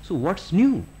 so what's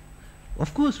new?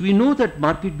 Of course, we know that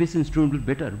market-based instrument will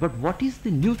be better, but what is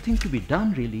the new thing to be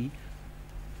done really?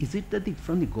 Is it that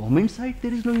from the government side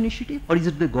there is no initiative, or is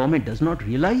it the government does not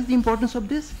realize the importance of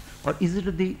this, or is it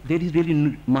that there is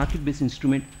really market-based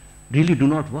instrument really do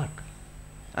not work?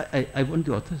 I want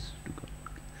the authors to go.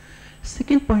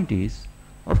 Second point is,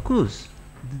 of course,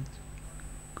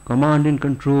 command and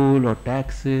control or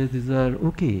taxes, these are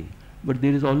okay, but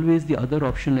there is always the other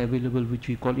option available which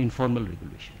we call informal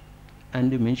regulation.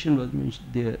 And the mention was mentioned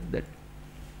there that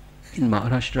in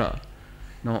Maharashtra,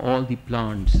 now all the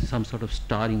plants, some sort of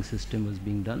starring system was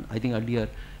being done. I think earlier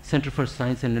Center for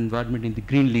Science and Environment in the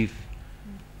Greenleaf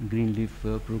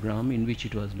program in which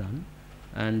it was done.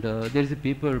 And there is a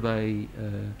paper by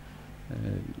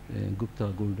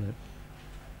Gupta Goldar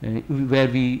where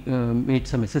we made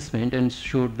some assessment and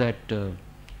showed that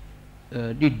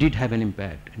it did have an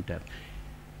impact.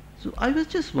 So I was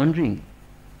just wondering,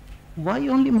 why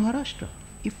only Maharashtra?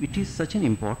 If it is such an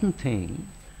important thing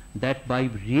that by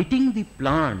rating the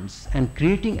plants and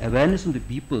creating awareness in the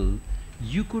people,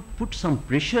 you could put some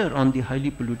pressure on the highly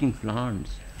polluting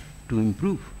plants to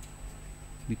improve,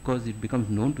 because it becomes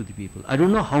known to the people. I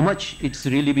don't know how much it's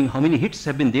really been, how many hits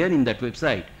have been there in that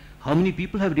website, how many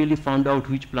people have really found out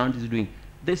which plant is doing.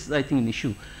 This is, I think, an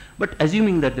issue. But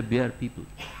assuming that they are people,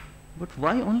 but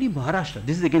why only Maharashtra?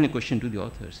 This is again a question to the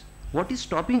authors. What is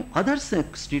stopping other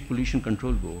state pollution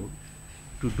control board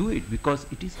to do it? Because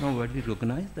it is now widely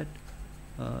recognized that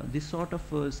this sort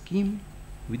of scheme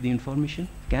with the information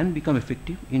can become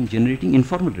effective in generating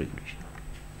informal regulation.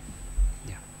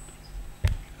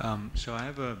 So I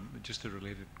have just a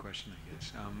related question, I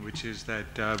guess, which is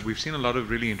that we've seen a lot of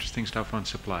really interesting stuff on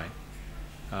supply,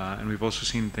 and we've also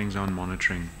seen things on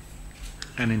monitoring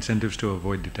and incentives to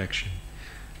avoid detection.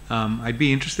 I'd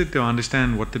be interested to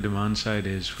understand what the demand side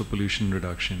is for pollution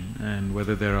reduction, and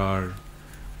whether there are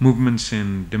movements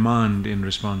in demand in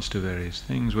response to various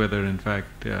things, whether in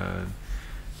fact,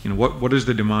 what does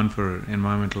the demand for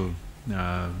environmental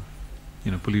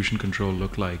pollution control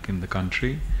look like in the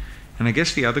country? And I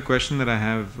guess the other question that I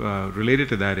have related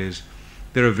to that is,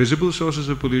 there are visible sources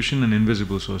of pollution and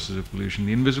invisible sources of pollution.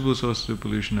 The invisible sources of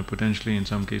pollution are potentially, in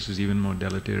some cases, even more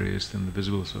deleterious than the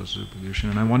visible sources of pollution.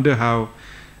 And I wonder how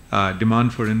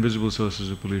demand for invisible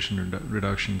sources of pollution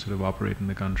reduction sort of operate in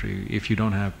the country if you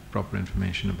don't have proper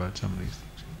information about some of these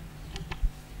things.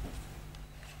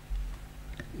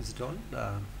 Is it all?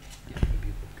 Yeah, maybe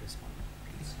you could respond,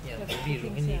 please. Yeah, maybe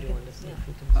Rohini to understand.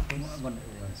 One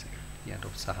second. Yeah,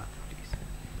 Dr. Saha, please.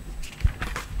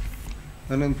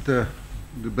 Anant,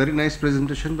 very nice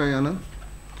presentation by Anant.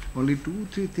 Only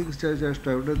 2-3 things I just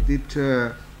noted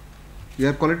that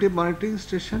air quality monitoring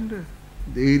station,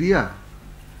 the area,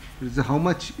 is how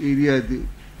much area the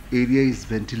area is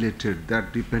ventilated.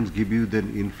 That depends, give you the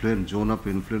influence, zone of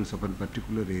influence of a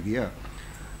particular area.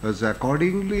 As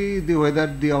accordingly,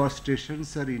 whether our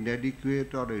stations are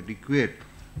inadequate or adequate,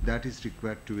 that is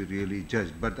required to be really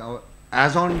judged. But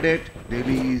as on date,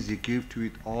 Delhi is equipped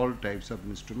with all types of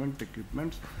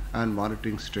equipments and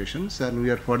monitoring stations, and we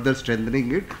are further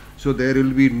strengthening it, so there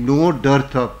will be no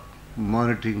dearth of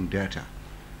monitoring data,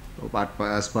 but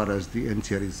as far as the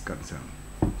NCAER is concerned.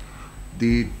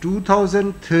 The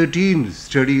 2013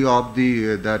 study of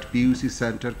that PUC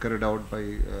center carried out by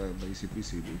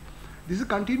CPCB, this is a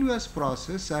continuous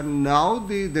process, and now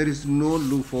there is no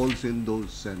loopholes in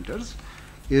those centers.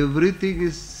 Everything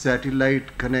is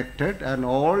satellite connected, and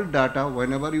all data,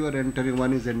 whenever you are entering,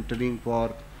 one is entering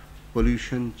for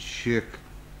pollution check,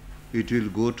 it will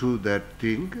go to that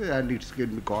thing, and it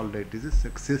can be called that it is a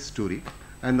success story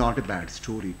and not a bad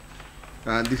story.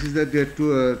 And this is that there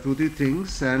are 2-3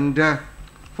 things. And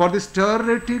For the star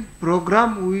rating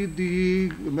program, with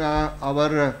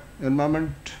our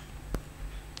Environment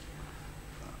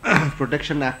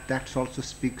Protection Act, that also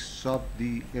speaks of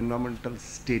the environmental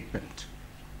statement.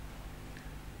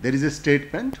 There is a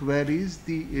statement where is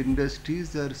the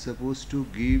industries are supposed to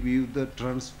give you the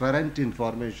transparent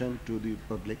information to the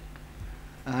public,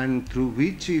 and through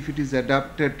which, if it is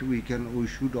adapted, we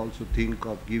should also think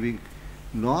of giving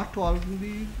not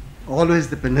only always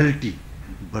the penalty,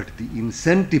 but the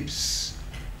incentives.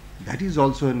 That is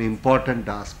also an important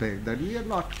aspect, that we are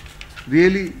not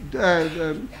really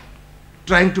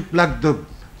trying to plug the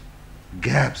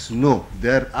gaps. No,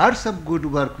 there are some good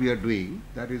work we are doing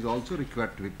that is also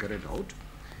required to be carried out,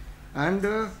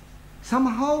 and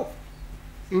somehow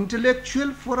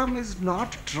intellectual forum is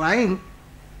not trying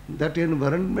that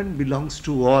environment belongs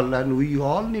to all, and we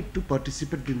all need to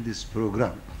participate in this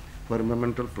program for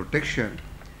environmental protection.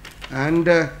 And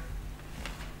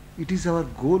it is our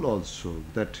goal also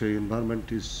that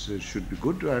environment should be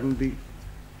good, and the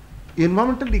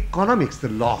environmental economics, the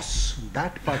loss,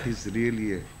 that part is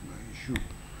really a issue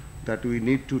that we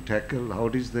need to tackle. How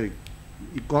is the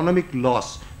economic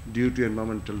loss due to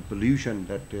environmental pollution?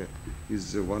 That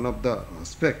is one of the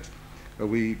aspects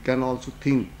we can also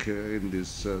think in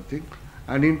this thing.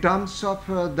 And in terms of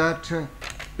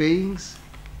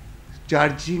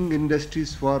charging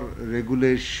industries for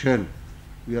regulation,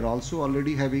 we are also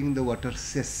already having the water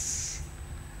cess,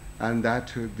 and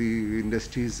that the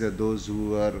industries, those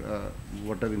who are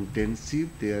water intensive,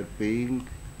 they are paying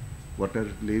water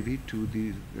levy to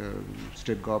the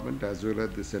state government as well as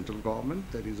the central government.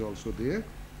 That is also there.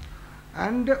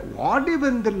 And what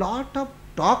even the lot of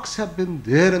talks have been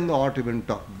there in the odd even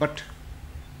talk, but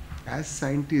as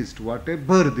scientists,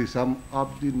 whatever the sum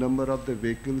of the number of the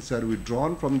vehicles are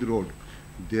withdrawn from the road,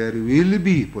 there will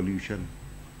be pollution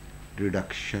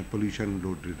reduction, pollution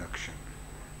load reduction.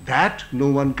 That no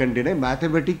one can deny.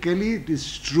 Mathematically, it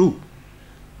is true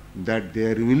that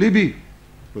there will be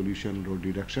pollution load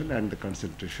reduction and the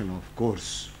concentration, of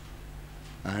course.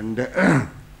 And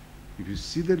if you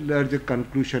see the larger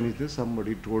conclusion is that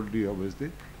somebody told you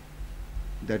obviously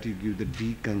that you give the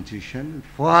decongestion,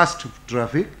 fast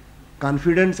traffic,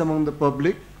 confidence among the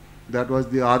public. That was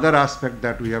the other aspect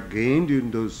that we have gained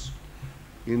in those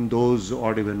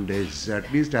odd even days.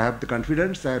 At least I have the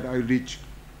confidence that I will reach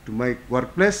to my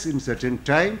workplace in certain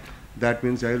time. That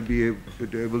means I will be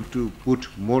able to put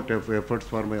more efforts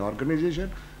for my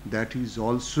organization. That is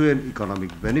also an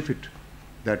economic benefit.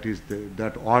 That is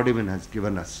that odd even has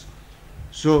given us.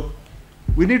 So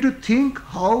we need to think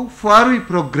how far we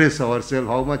progress ourselves,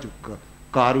 how much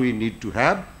car we need to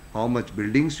have, how much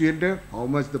buildings we have, how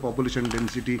much the population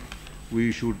density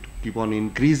we should keep on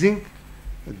increasing.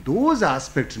 Those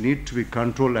aspects need to be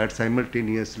controlled at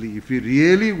simultaneously if we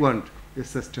really want a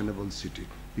sustainable city.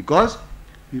 Because,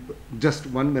 just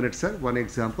 1 minute sir, one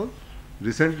example.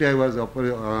 Recently I was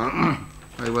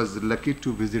lucky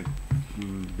to visit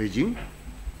Beijing.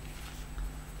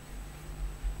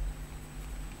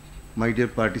 My dear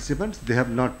participants, they have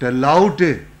not allowed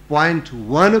a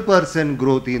 0.1%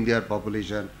 growth in their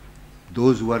population,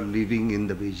 those who are living in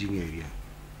the Beijing area.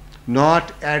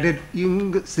 Not added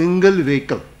in single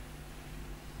vehicle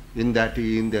in the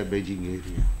Beijing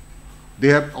area. They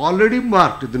have already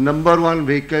marked the #1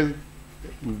 vehicle,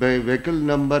 vehicle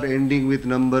number ending with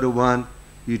 #1,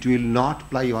 it will not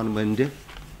ply on Monday.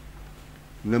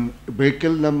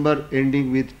 Vehicle number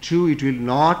ending with 2, it will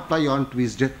not ply on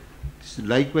Tuesday.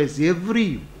 Likewise,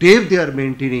 every day they are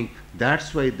maintaining.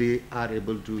 That's why they are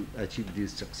able to achieve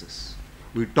this success.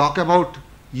 We talk about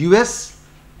US,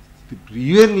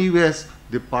 even US,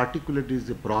 the particulate is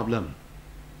the problem,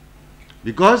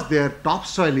 because their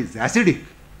topsoil is acidic,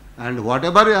 and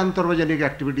whatever anthropogenic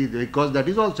activity, because that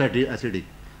is also acidic,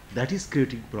 that is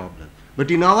creating problem. But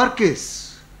in our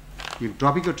case, in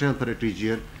tropical temperate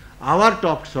region, our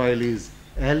topsoil is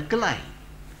alkaline,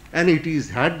 and it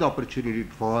is had the opportunity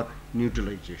for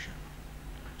neutralization.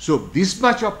 So this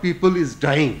much of people is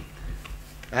dying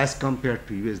as compared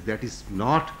to US. That is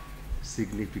not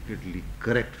significantly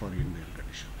correct for Indian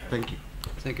condition. Thank you.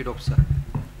 Thank you, Dr. Sir.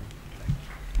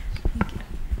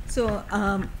 So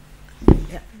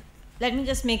let me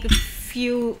just make a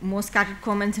few more scattered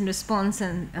comments in response,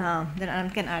 and then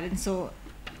Anant can add in. So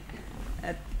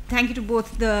thank you to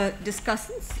both the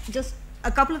discussants. Just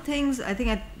a couple of things. I think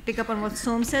I pick up on what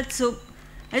Som said. So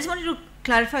I just wanted to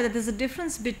clarify that there's a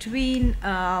difference between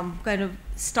kind of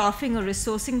staffing or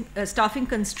resourcing, staffing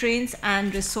constraints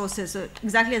and resources. So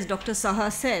exactly as Dr.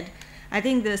 Saha said, I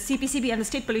think the CPCB and the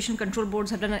state pollution control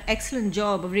boards have done an excellent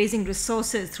job of raising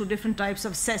resources through different types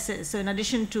of cesses. So in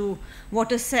addition to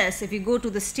water cess, if you go to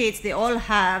the states, they all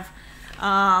have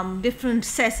different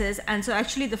cesses, and so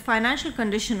actually the financial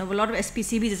condition of a lot of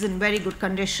SPCBs is in very good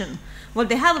condition. What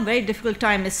they have a very difficult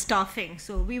time is staffing.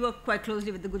 So we work quite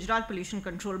closely with the Gujarat Pollution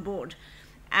Control Board,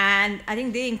 and I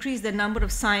think they increased the number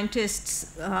of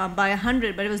scientists by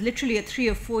 100, but it was literally a 3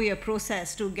 or 4 year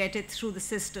process to get it through the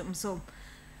system. So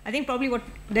I think probably what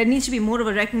there needs to be more of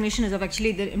a recognition is of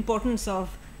actually the importance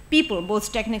of people,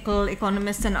 both technical,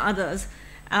 economists, and others,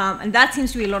 and that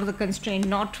seems to be a lot of the constraint,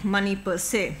 not money per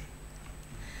se.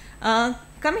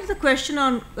 Coming to the question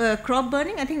on crop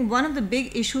burning, I think one of the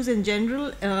big issues in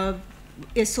general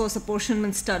is source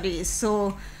apportionment studies.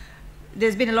 So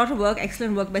there's been a lot of work,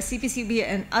 excellent work by CPCB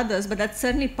and others, but that's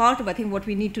certainly part of, I think, what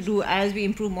we need to do as we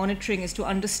improve monitoring is to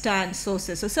understand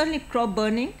sources. So certainly crop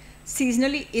burning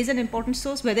seasonally is an important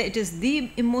source. Whether it is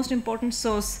the most important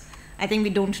source, I think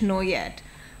we don't know yet.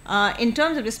 In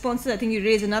terms of responses, I think you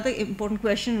raise another important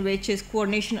question, which is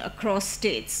coordination across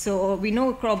states. So we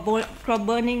know crop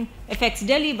burning affects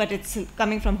Delhi, but it's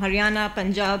coming from Haryana,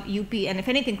 Punjab, UP, and if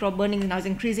anything, crop burning now is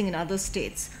increasing in other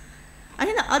states. I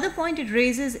think the other point it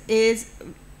raises is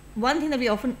one thing that we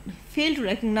often fail to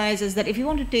recognize is that if you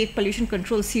want to take pollution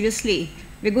control seriously,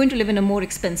 we're going to live in a more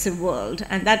expensive world,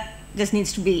 and that just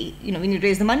needs to be, we need to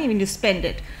raise the money, we need to spend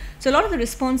it. So a lot of the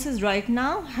responses right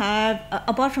now have,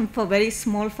 apart from for very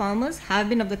small farmers, have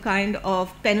been of the kind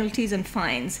of penalties and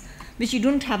fines, which you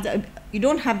don't have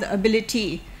the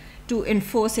ability to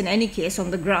enforce in any case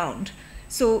on the ground.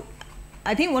 So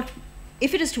I think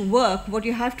if it is to work, what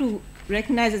you have to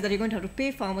recognize is that you're going to have to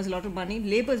pay farmers a lot of money.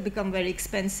 Labor has become very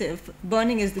expensive.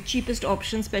 Burning is the cheapest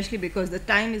option, especially because the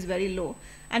time is very low.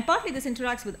 And partly this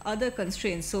interacts with other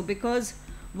constraints. So because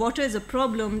water is a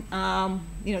problem,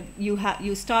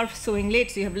 you start sowing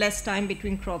late, so you have less time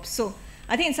between crops. So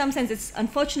I think in some sense it's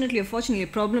unfortunately or fortunately a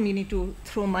problem you need to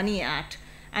throw money at.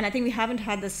 And I think we haven't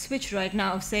had the switch right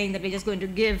now of saying that we're just going to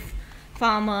give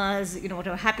farmers,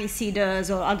 whatever, happy seeders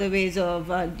or other ways of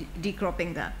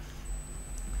decropping that.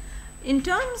 In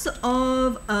terms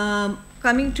of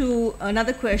coming to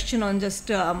another question on just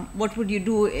what would you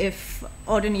do if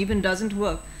odd and even doesn't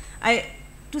work, I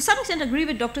to some extent agree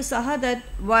with Dr. Saha that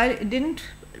while it didn't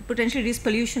potentially reduce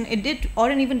pollution, it did,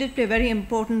 odd and even did play a very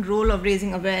important role of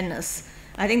raising awareness.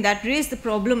 I think that raised the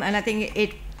problem, and I think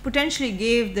it potentially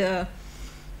gave the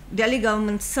Delhi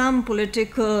government some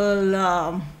political,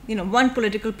 one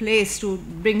political place to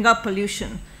bring up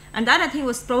pollution. And that I think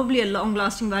was probably a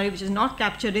long-lasting value, which is not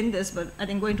captured in this, but I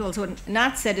think going to also what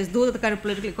Nat said is those are the kind of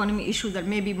political economy issues that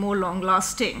may be more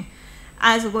long-lasting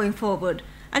as we're going forward.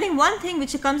 I think one thing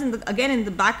which comes again in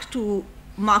the back to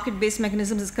market-based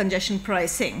mechanisms is congestion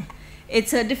pricing.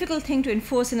 It's a difficult thing to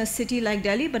enforce in a city like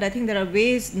Delhi, but I think there are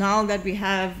ways now that we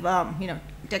have,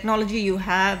 technology, you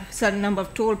have certain number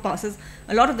of toll passes.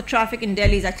 A lot of the traffic in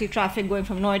Delhi is actually traffic going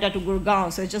from Noida to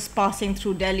Gurgaon, so it's just passing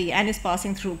through Delhi and is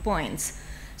passing through points.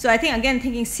 So I think, again,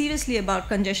 thinking seriously about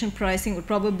congestion pricing would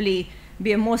probably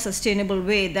be a more sustainable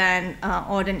way than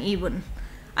odd and even.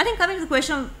 I think coming to the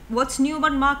question of what's new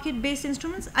about market-based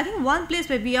instruments, I think one place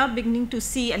where we are beginning to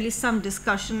see at least some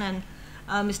discussion, and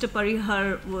Mr.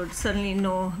 Parihar would certainly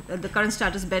know the current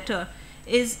status better,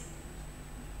 is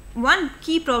one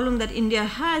key problem that India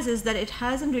has is that it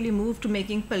hasn't really moved to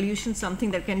making pollution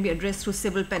something that can be addressed through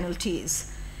civil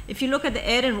penalties. If you look at the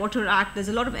Air and Water Act, there's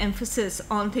a lot of emphasis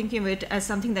on thinking of it as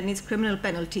something that needs criminal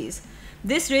penalties.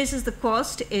 This raises the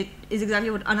cost. It is exactly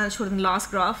what Anant showed in the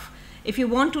last graph. If you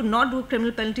want to not do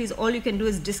criminal penalties, all you can do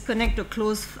is disconnect or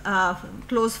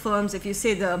close firms if you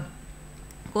say the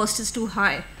cost is too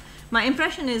high. My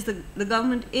impression is the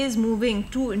government is moving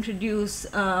to introduce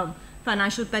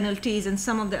financial penalties in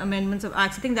some of the amendments of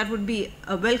acts. I think that would be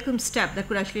a welcome step that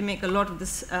could actually make a lot of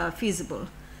this feasible.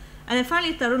 And then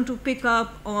finally, Tarun, to pick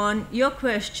up on your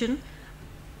question,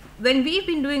 when we've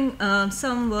been doing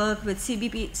some work with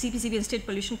CPCB and state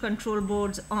pollution control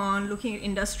boards on looking at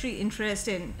industry interest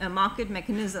in market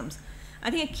mechanisms, I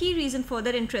think a key reason for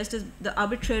that interest is the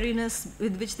arbitrariness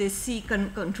with which they see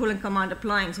control and command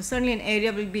applying. So certainly an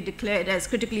area will be declared as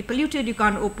critically polluted, you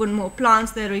can't open more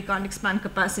plants there, or you can't expand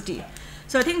capacity.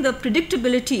 So I think the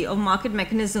predictability of market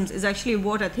mechanisms is actually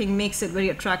what I think makes it very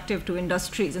attractive to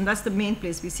industries, and that's the main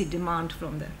place we see demand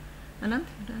from there. Anant,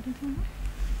 would you add anything more?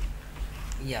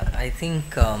 Yeah, I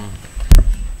think,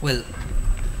 well,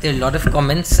 there are a lot of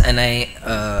comments, and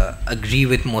I agree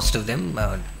with most of them.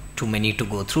 Too many to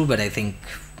go through, but I think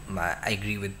I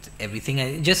agree with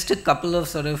everything. Just a couple of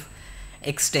sort of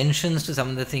extensions to some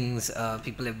of the things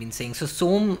people have been saying. So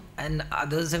Som and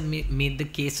others have made the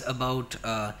case about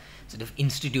sort of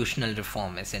institutional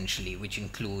reform, essentially, which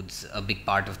includes a big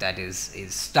part of that is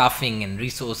staffing and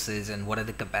resources and what are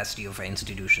the capacity of our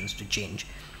institutions to change.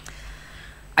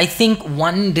 I think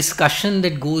one discussion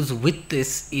that goes with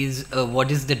this is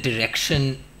what is the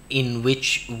direction in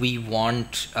which we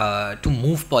want to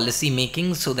move policy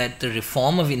making so that the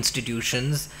reform of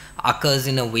institutions occurs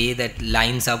in a way that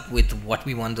lines up with what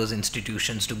we want those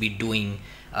institutions to be doing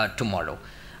tomorrow.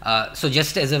 So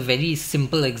just as a very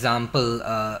simple example,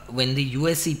 when the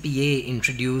US EPA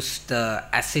introduced the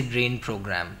acid rain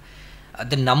program,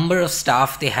 the number of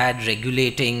staff they had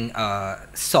regulating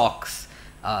SOx,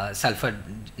 sulfur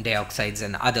dioxides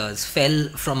and others, fell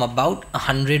from about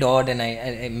 100 odd, and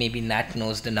I maybe Nat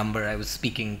knows the number, I was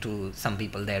speaking to some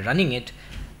people there running it,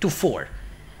 to 4.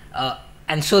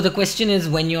 And so the question is,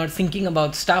 when you're thinking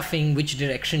about staffing, which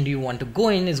direction do you want to go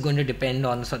in is going to depend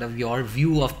on sort of your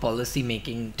view of policy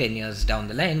making 10 years down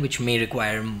the line, which may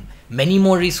require many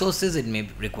more resources, it may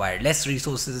require less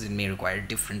resources, it may require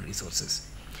different resources.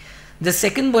 The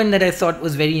second point that I thought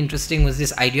was very interesting was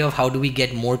this idea of how do we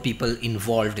get more people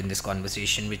involved in this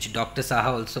conversation, which Dr.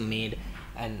 Saha also made,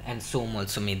 and Som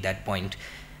also made that point.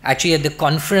 Actually, at the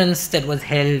conference that was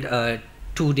held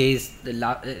 2 days, the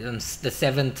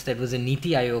 7th, that was a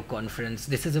Niti Aayog conference.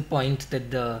 This is a point that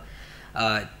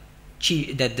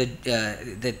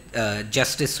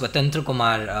Justice Swatantra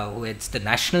Kumar, who heads the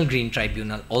National Green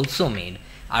Tribunal, also made,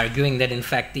 arguing that in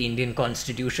fact the Indian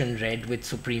Constitution, read with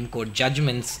Supreme Court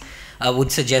judgments,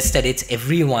 would suggest that it's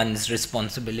everyone's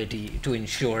responsibility to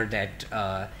ensure that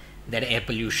that air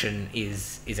pollution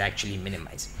is actually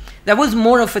minimized. That was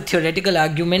more of a theoretical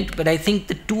argument, but I think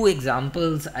the 2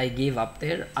 examples I gave up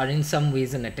there are in some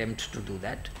ways an attempt to do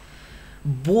that.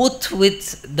 Both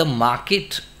with the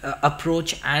market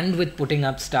approach and with putting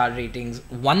up star ratings,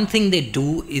 one thing they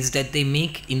do is that they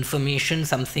make information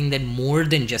something that more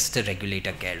than just the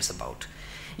regulator cares about.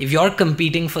 If you're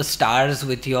competing for stars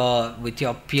with your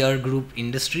peer group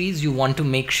industries, you want to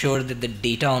make sure that the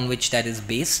data on which that is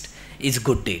based is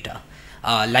good data.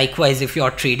 Likewise, if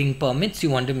you're trading permits, you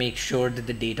want to make sure that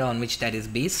the data on which that is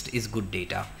based is good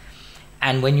data.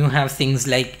 And when you have things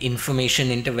like information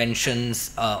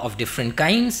interventions of different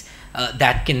kinds,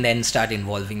 that can then start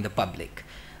involving the public.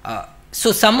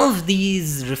 So some of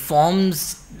these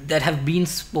reforms that have been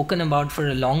spoken about for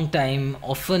a long time,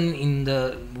 often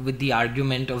with the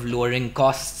argument of lowering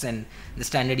costs and the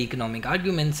standard economic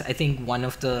arguments, I think one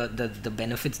of the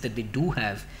benefits that they do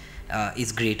have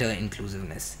is greater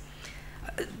inclusiveness.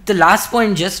 The last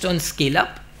point, just on scale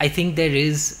up, I think there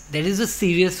is a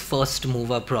serious first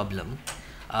mover problem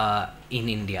in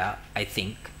India, I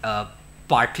think,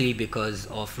 partly because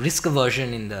of risk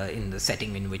aversion in the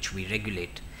setting in which we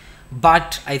regulate.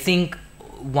 But I think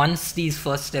once these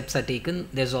first steps are taken,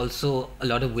 there's also a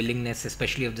lot of willingness,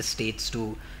 especially of the states,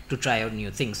 to try out new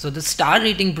things. So the star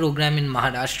rating program in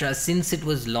Maharashtra, since it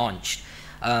was launched,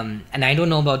 and I don't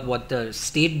know about what the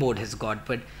state board has got,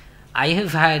 but I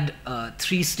have had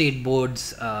 3 state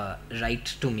boards write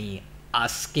to me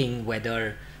asking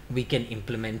whether we can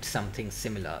implement something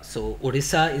similar. So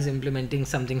Odisha is implementing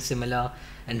something similar,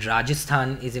 and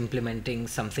Rajasthan is implementing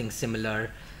something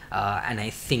similar, and I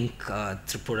think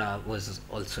Tripura was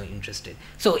also interested.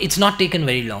 So it's not taken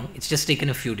very long, it's just taken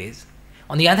a few days.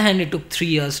 On the other hand, it took 3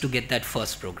 years to get that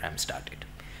first program started.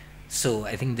 So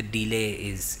I think the delay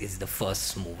is the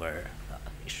first mover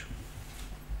issue.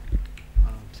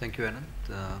 Thank you,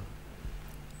 Anant.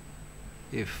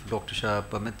 If Dr. Shah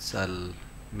permits, I'll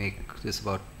make this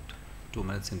about 2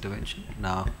 minutes intervention.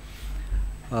 Now,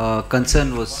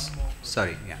 concern was,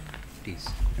 sorry, yeah, please.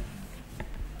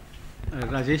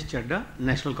 Rajesh Chadda,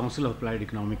 National Council of Applied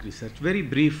Economic Research. Very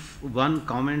brief, one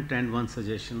comment and one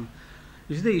suggestion.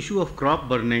 The issue of crop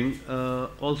burning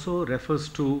also refers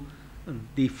to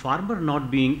the farmer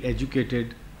not being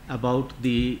educated about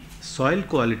the soil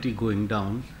quality going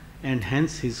down, and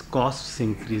hence his costs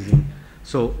increasing.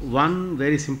 So one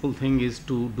very simple thing is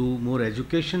to do more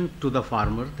education to the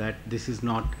farmer that this is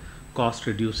not cost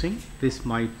reducing, this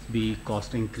might be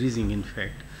cost increasing in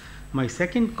fact. My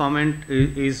second comment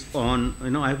is on,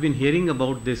 I've been hearing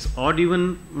about this odd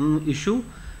even issue,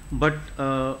 but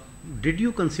did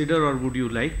you consider, or would you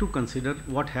like to consider,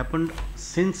 what happened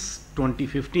since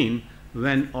 2015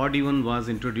 when odd even was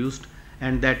introduced,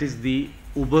 and that is the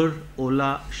Uber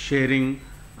Ola sharing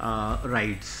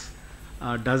rides?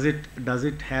 Does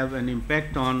it have an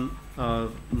impact on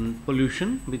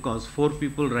pollution? Because 4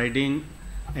 people riding,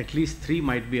 at least 3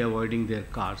 might be avoiding their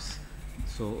cars.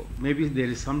 So maybe there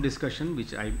is some discussion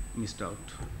which I missed out.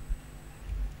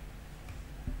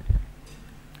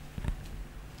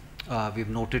 We've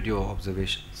noted your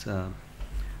observations. A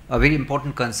very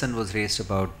important concern was raised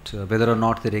about whether or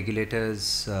not the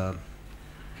regulators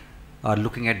are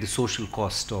looking at the social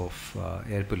cost of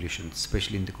air pollution,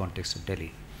 especially in the context of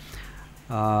Delhi.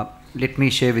 Let me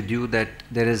share with you that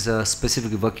there is a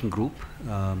specific working group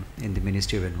in the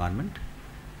Ministry of Environment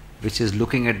which is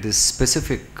looking at this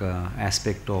specific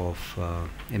aspect of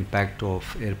impact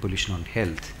of air pollution on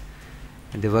health.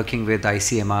 And they're working with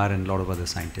ICMR and a lot of other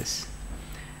scientists.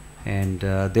 And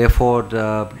therefore,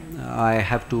 I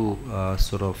have to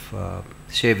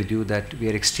share with you that we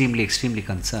are extremely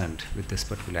concerned with this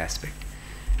particular aspect.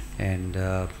 And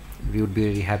we would be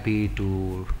very happy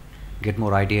to get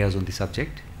more ideas on the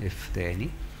subject, if there are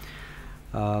any.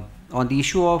 On the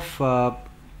issue of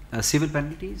civil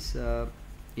penalties,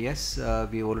 yes,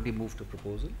 we already moved a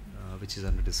proposal which is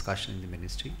under discussion in the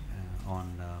ministry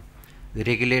on the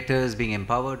regulators being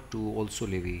empowered to also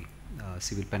levy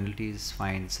civil penalties,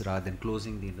 fines, rather than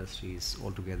closing the industries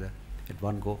altogether at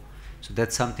one go. So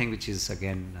that's something which is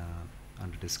again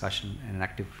under discussion and an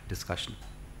active discussion.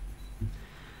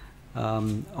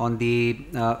 On the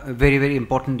very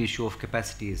important issue of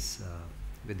capacities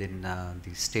within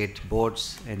the state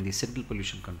boards and the Central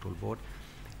Pollution Control Board,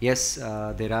 yes,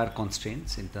 there are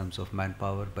constraints in terms of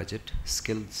manpower, budget,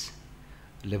 skills,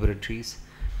 laboratories.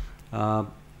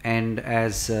 And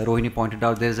as Rohini pointed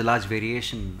out, there is a large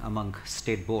variation among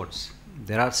state boards.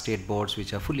 There are state boards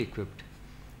which are fully equipped,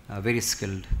 very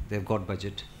skilled, they've got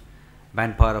budget.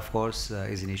 Manpower, of course,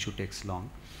 is an issue, takes long.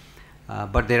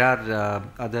 But there are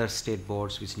other state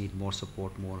boards which need more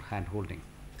support, more hand-holding,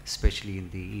 especially in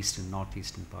the eastern,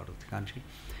 northeastern part of the country.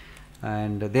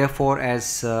 And therefore, as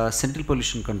Central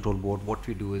Pollution Control Board, what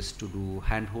we do is to do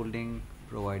hand-holding,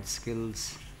 provide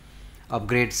skills,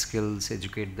 upgrade skills,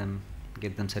 educate them,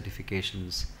 get them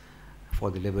certifications for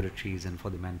the laboratories and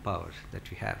for the manpower that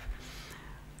we have.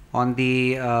 On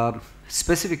the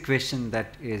specific question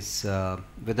that is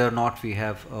whether or not we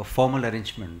have a formal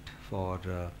arrangement for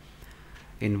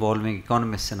involving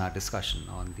economists in our discussion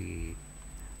on the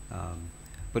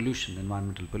pollution,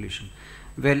 environmental pollution.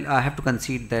 Well, I have to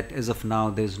concede that as of now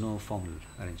there is no formal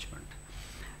arrangement.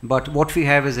 But what we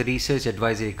have is a research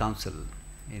advisory council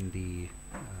in the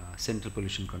Central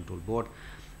Pollution Control Board,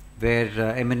 where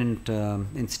eminent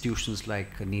institutions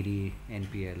like NCAER,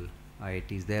 NPL,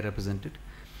 IITs, they are represented.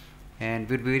 And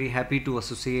we'd be very happy to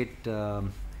associate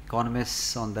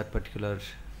economists on that particular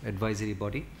advisory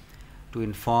body to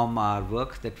inform our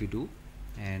work that we do.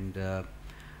 And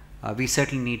we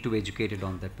certainly need to be educated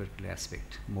on that particular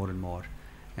aspect more and more.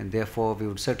 And therefore, we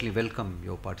would certainly welcome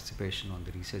your participation on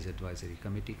the Research Advisory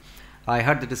Committee. I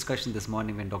heard the discussion this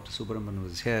morning when Dr. Subramanian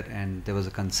was here, and there was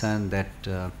a concern that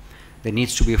there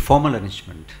needs to be a formal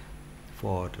arrangement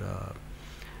for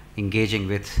engaging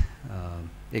with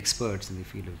experts in the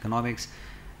field of economics.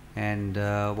 And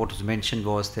what was mentioned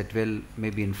was that, well,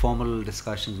 maybe informal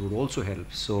discussions would also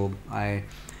help. So I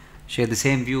share the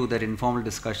same view that informal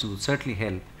discussions would certainly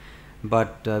help,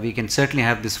 but we can certainly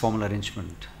have this formal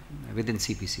arrangement within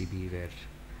CPCB where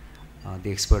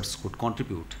the experts could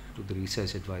contribute to the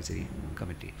Research Advisory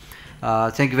Committee.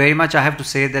 Thank you very much. I have to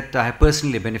say that I have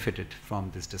personally benefited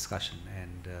from this discussion,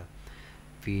 and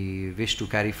we wish to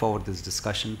carry forward this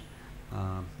discussion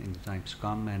in the times to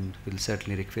come, and we'll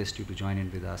certainly request you to join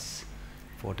in with us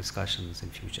for discussions in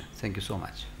future. Thank you so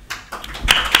much.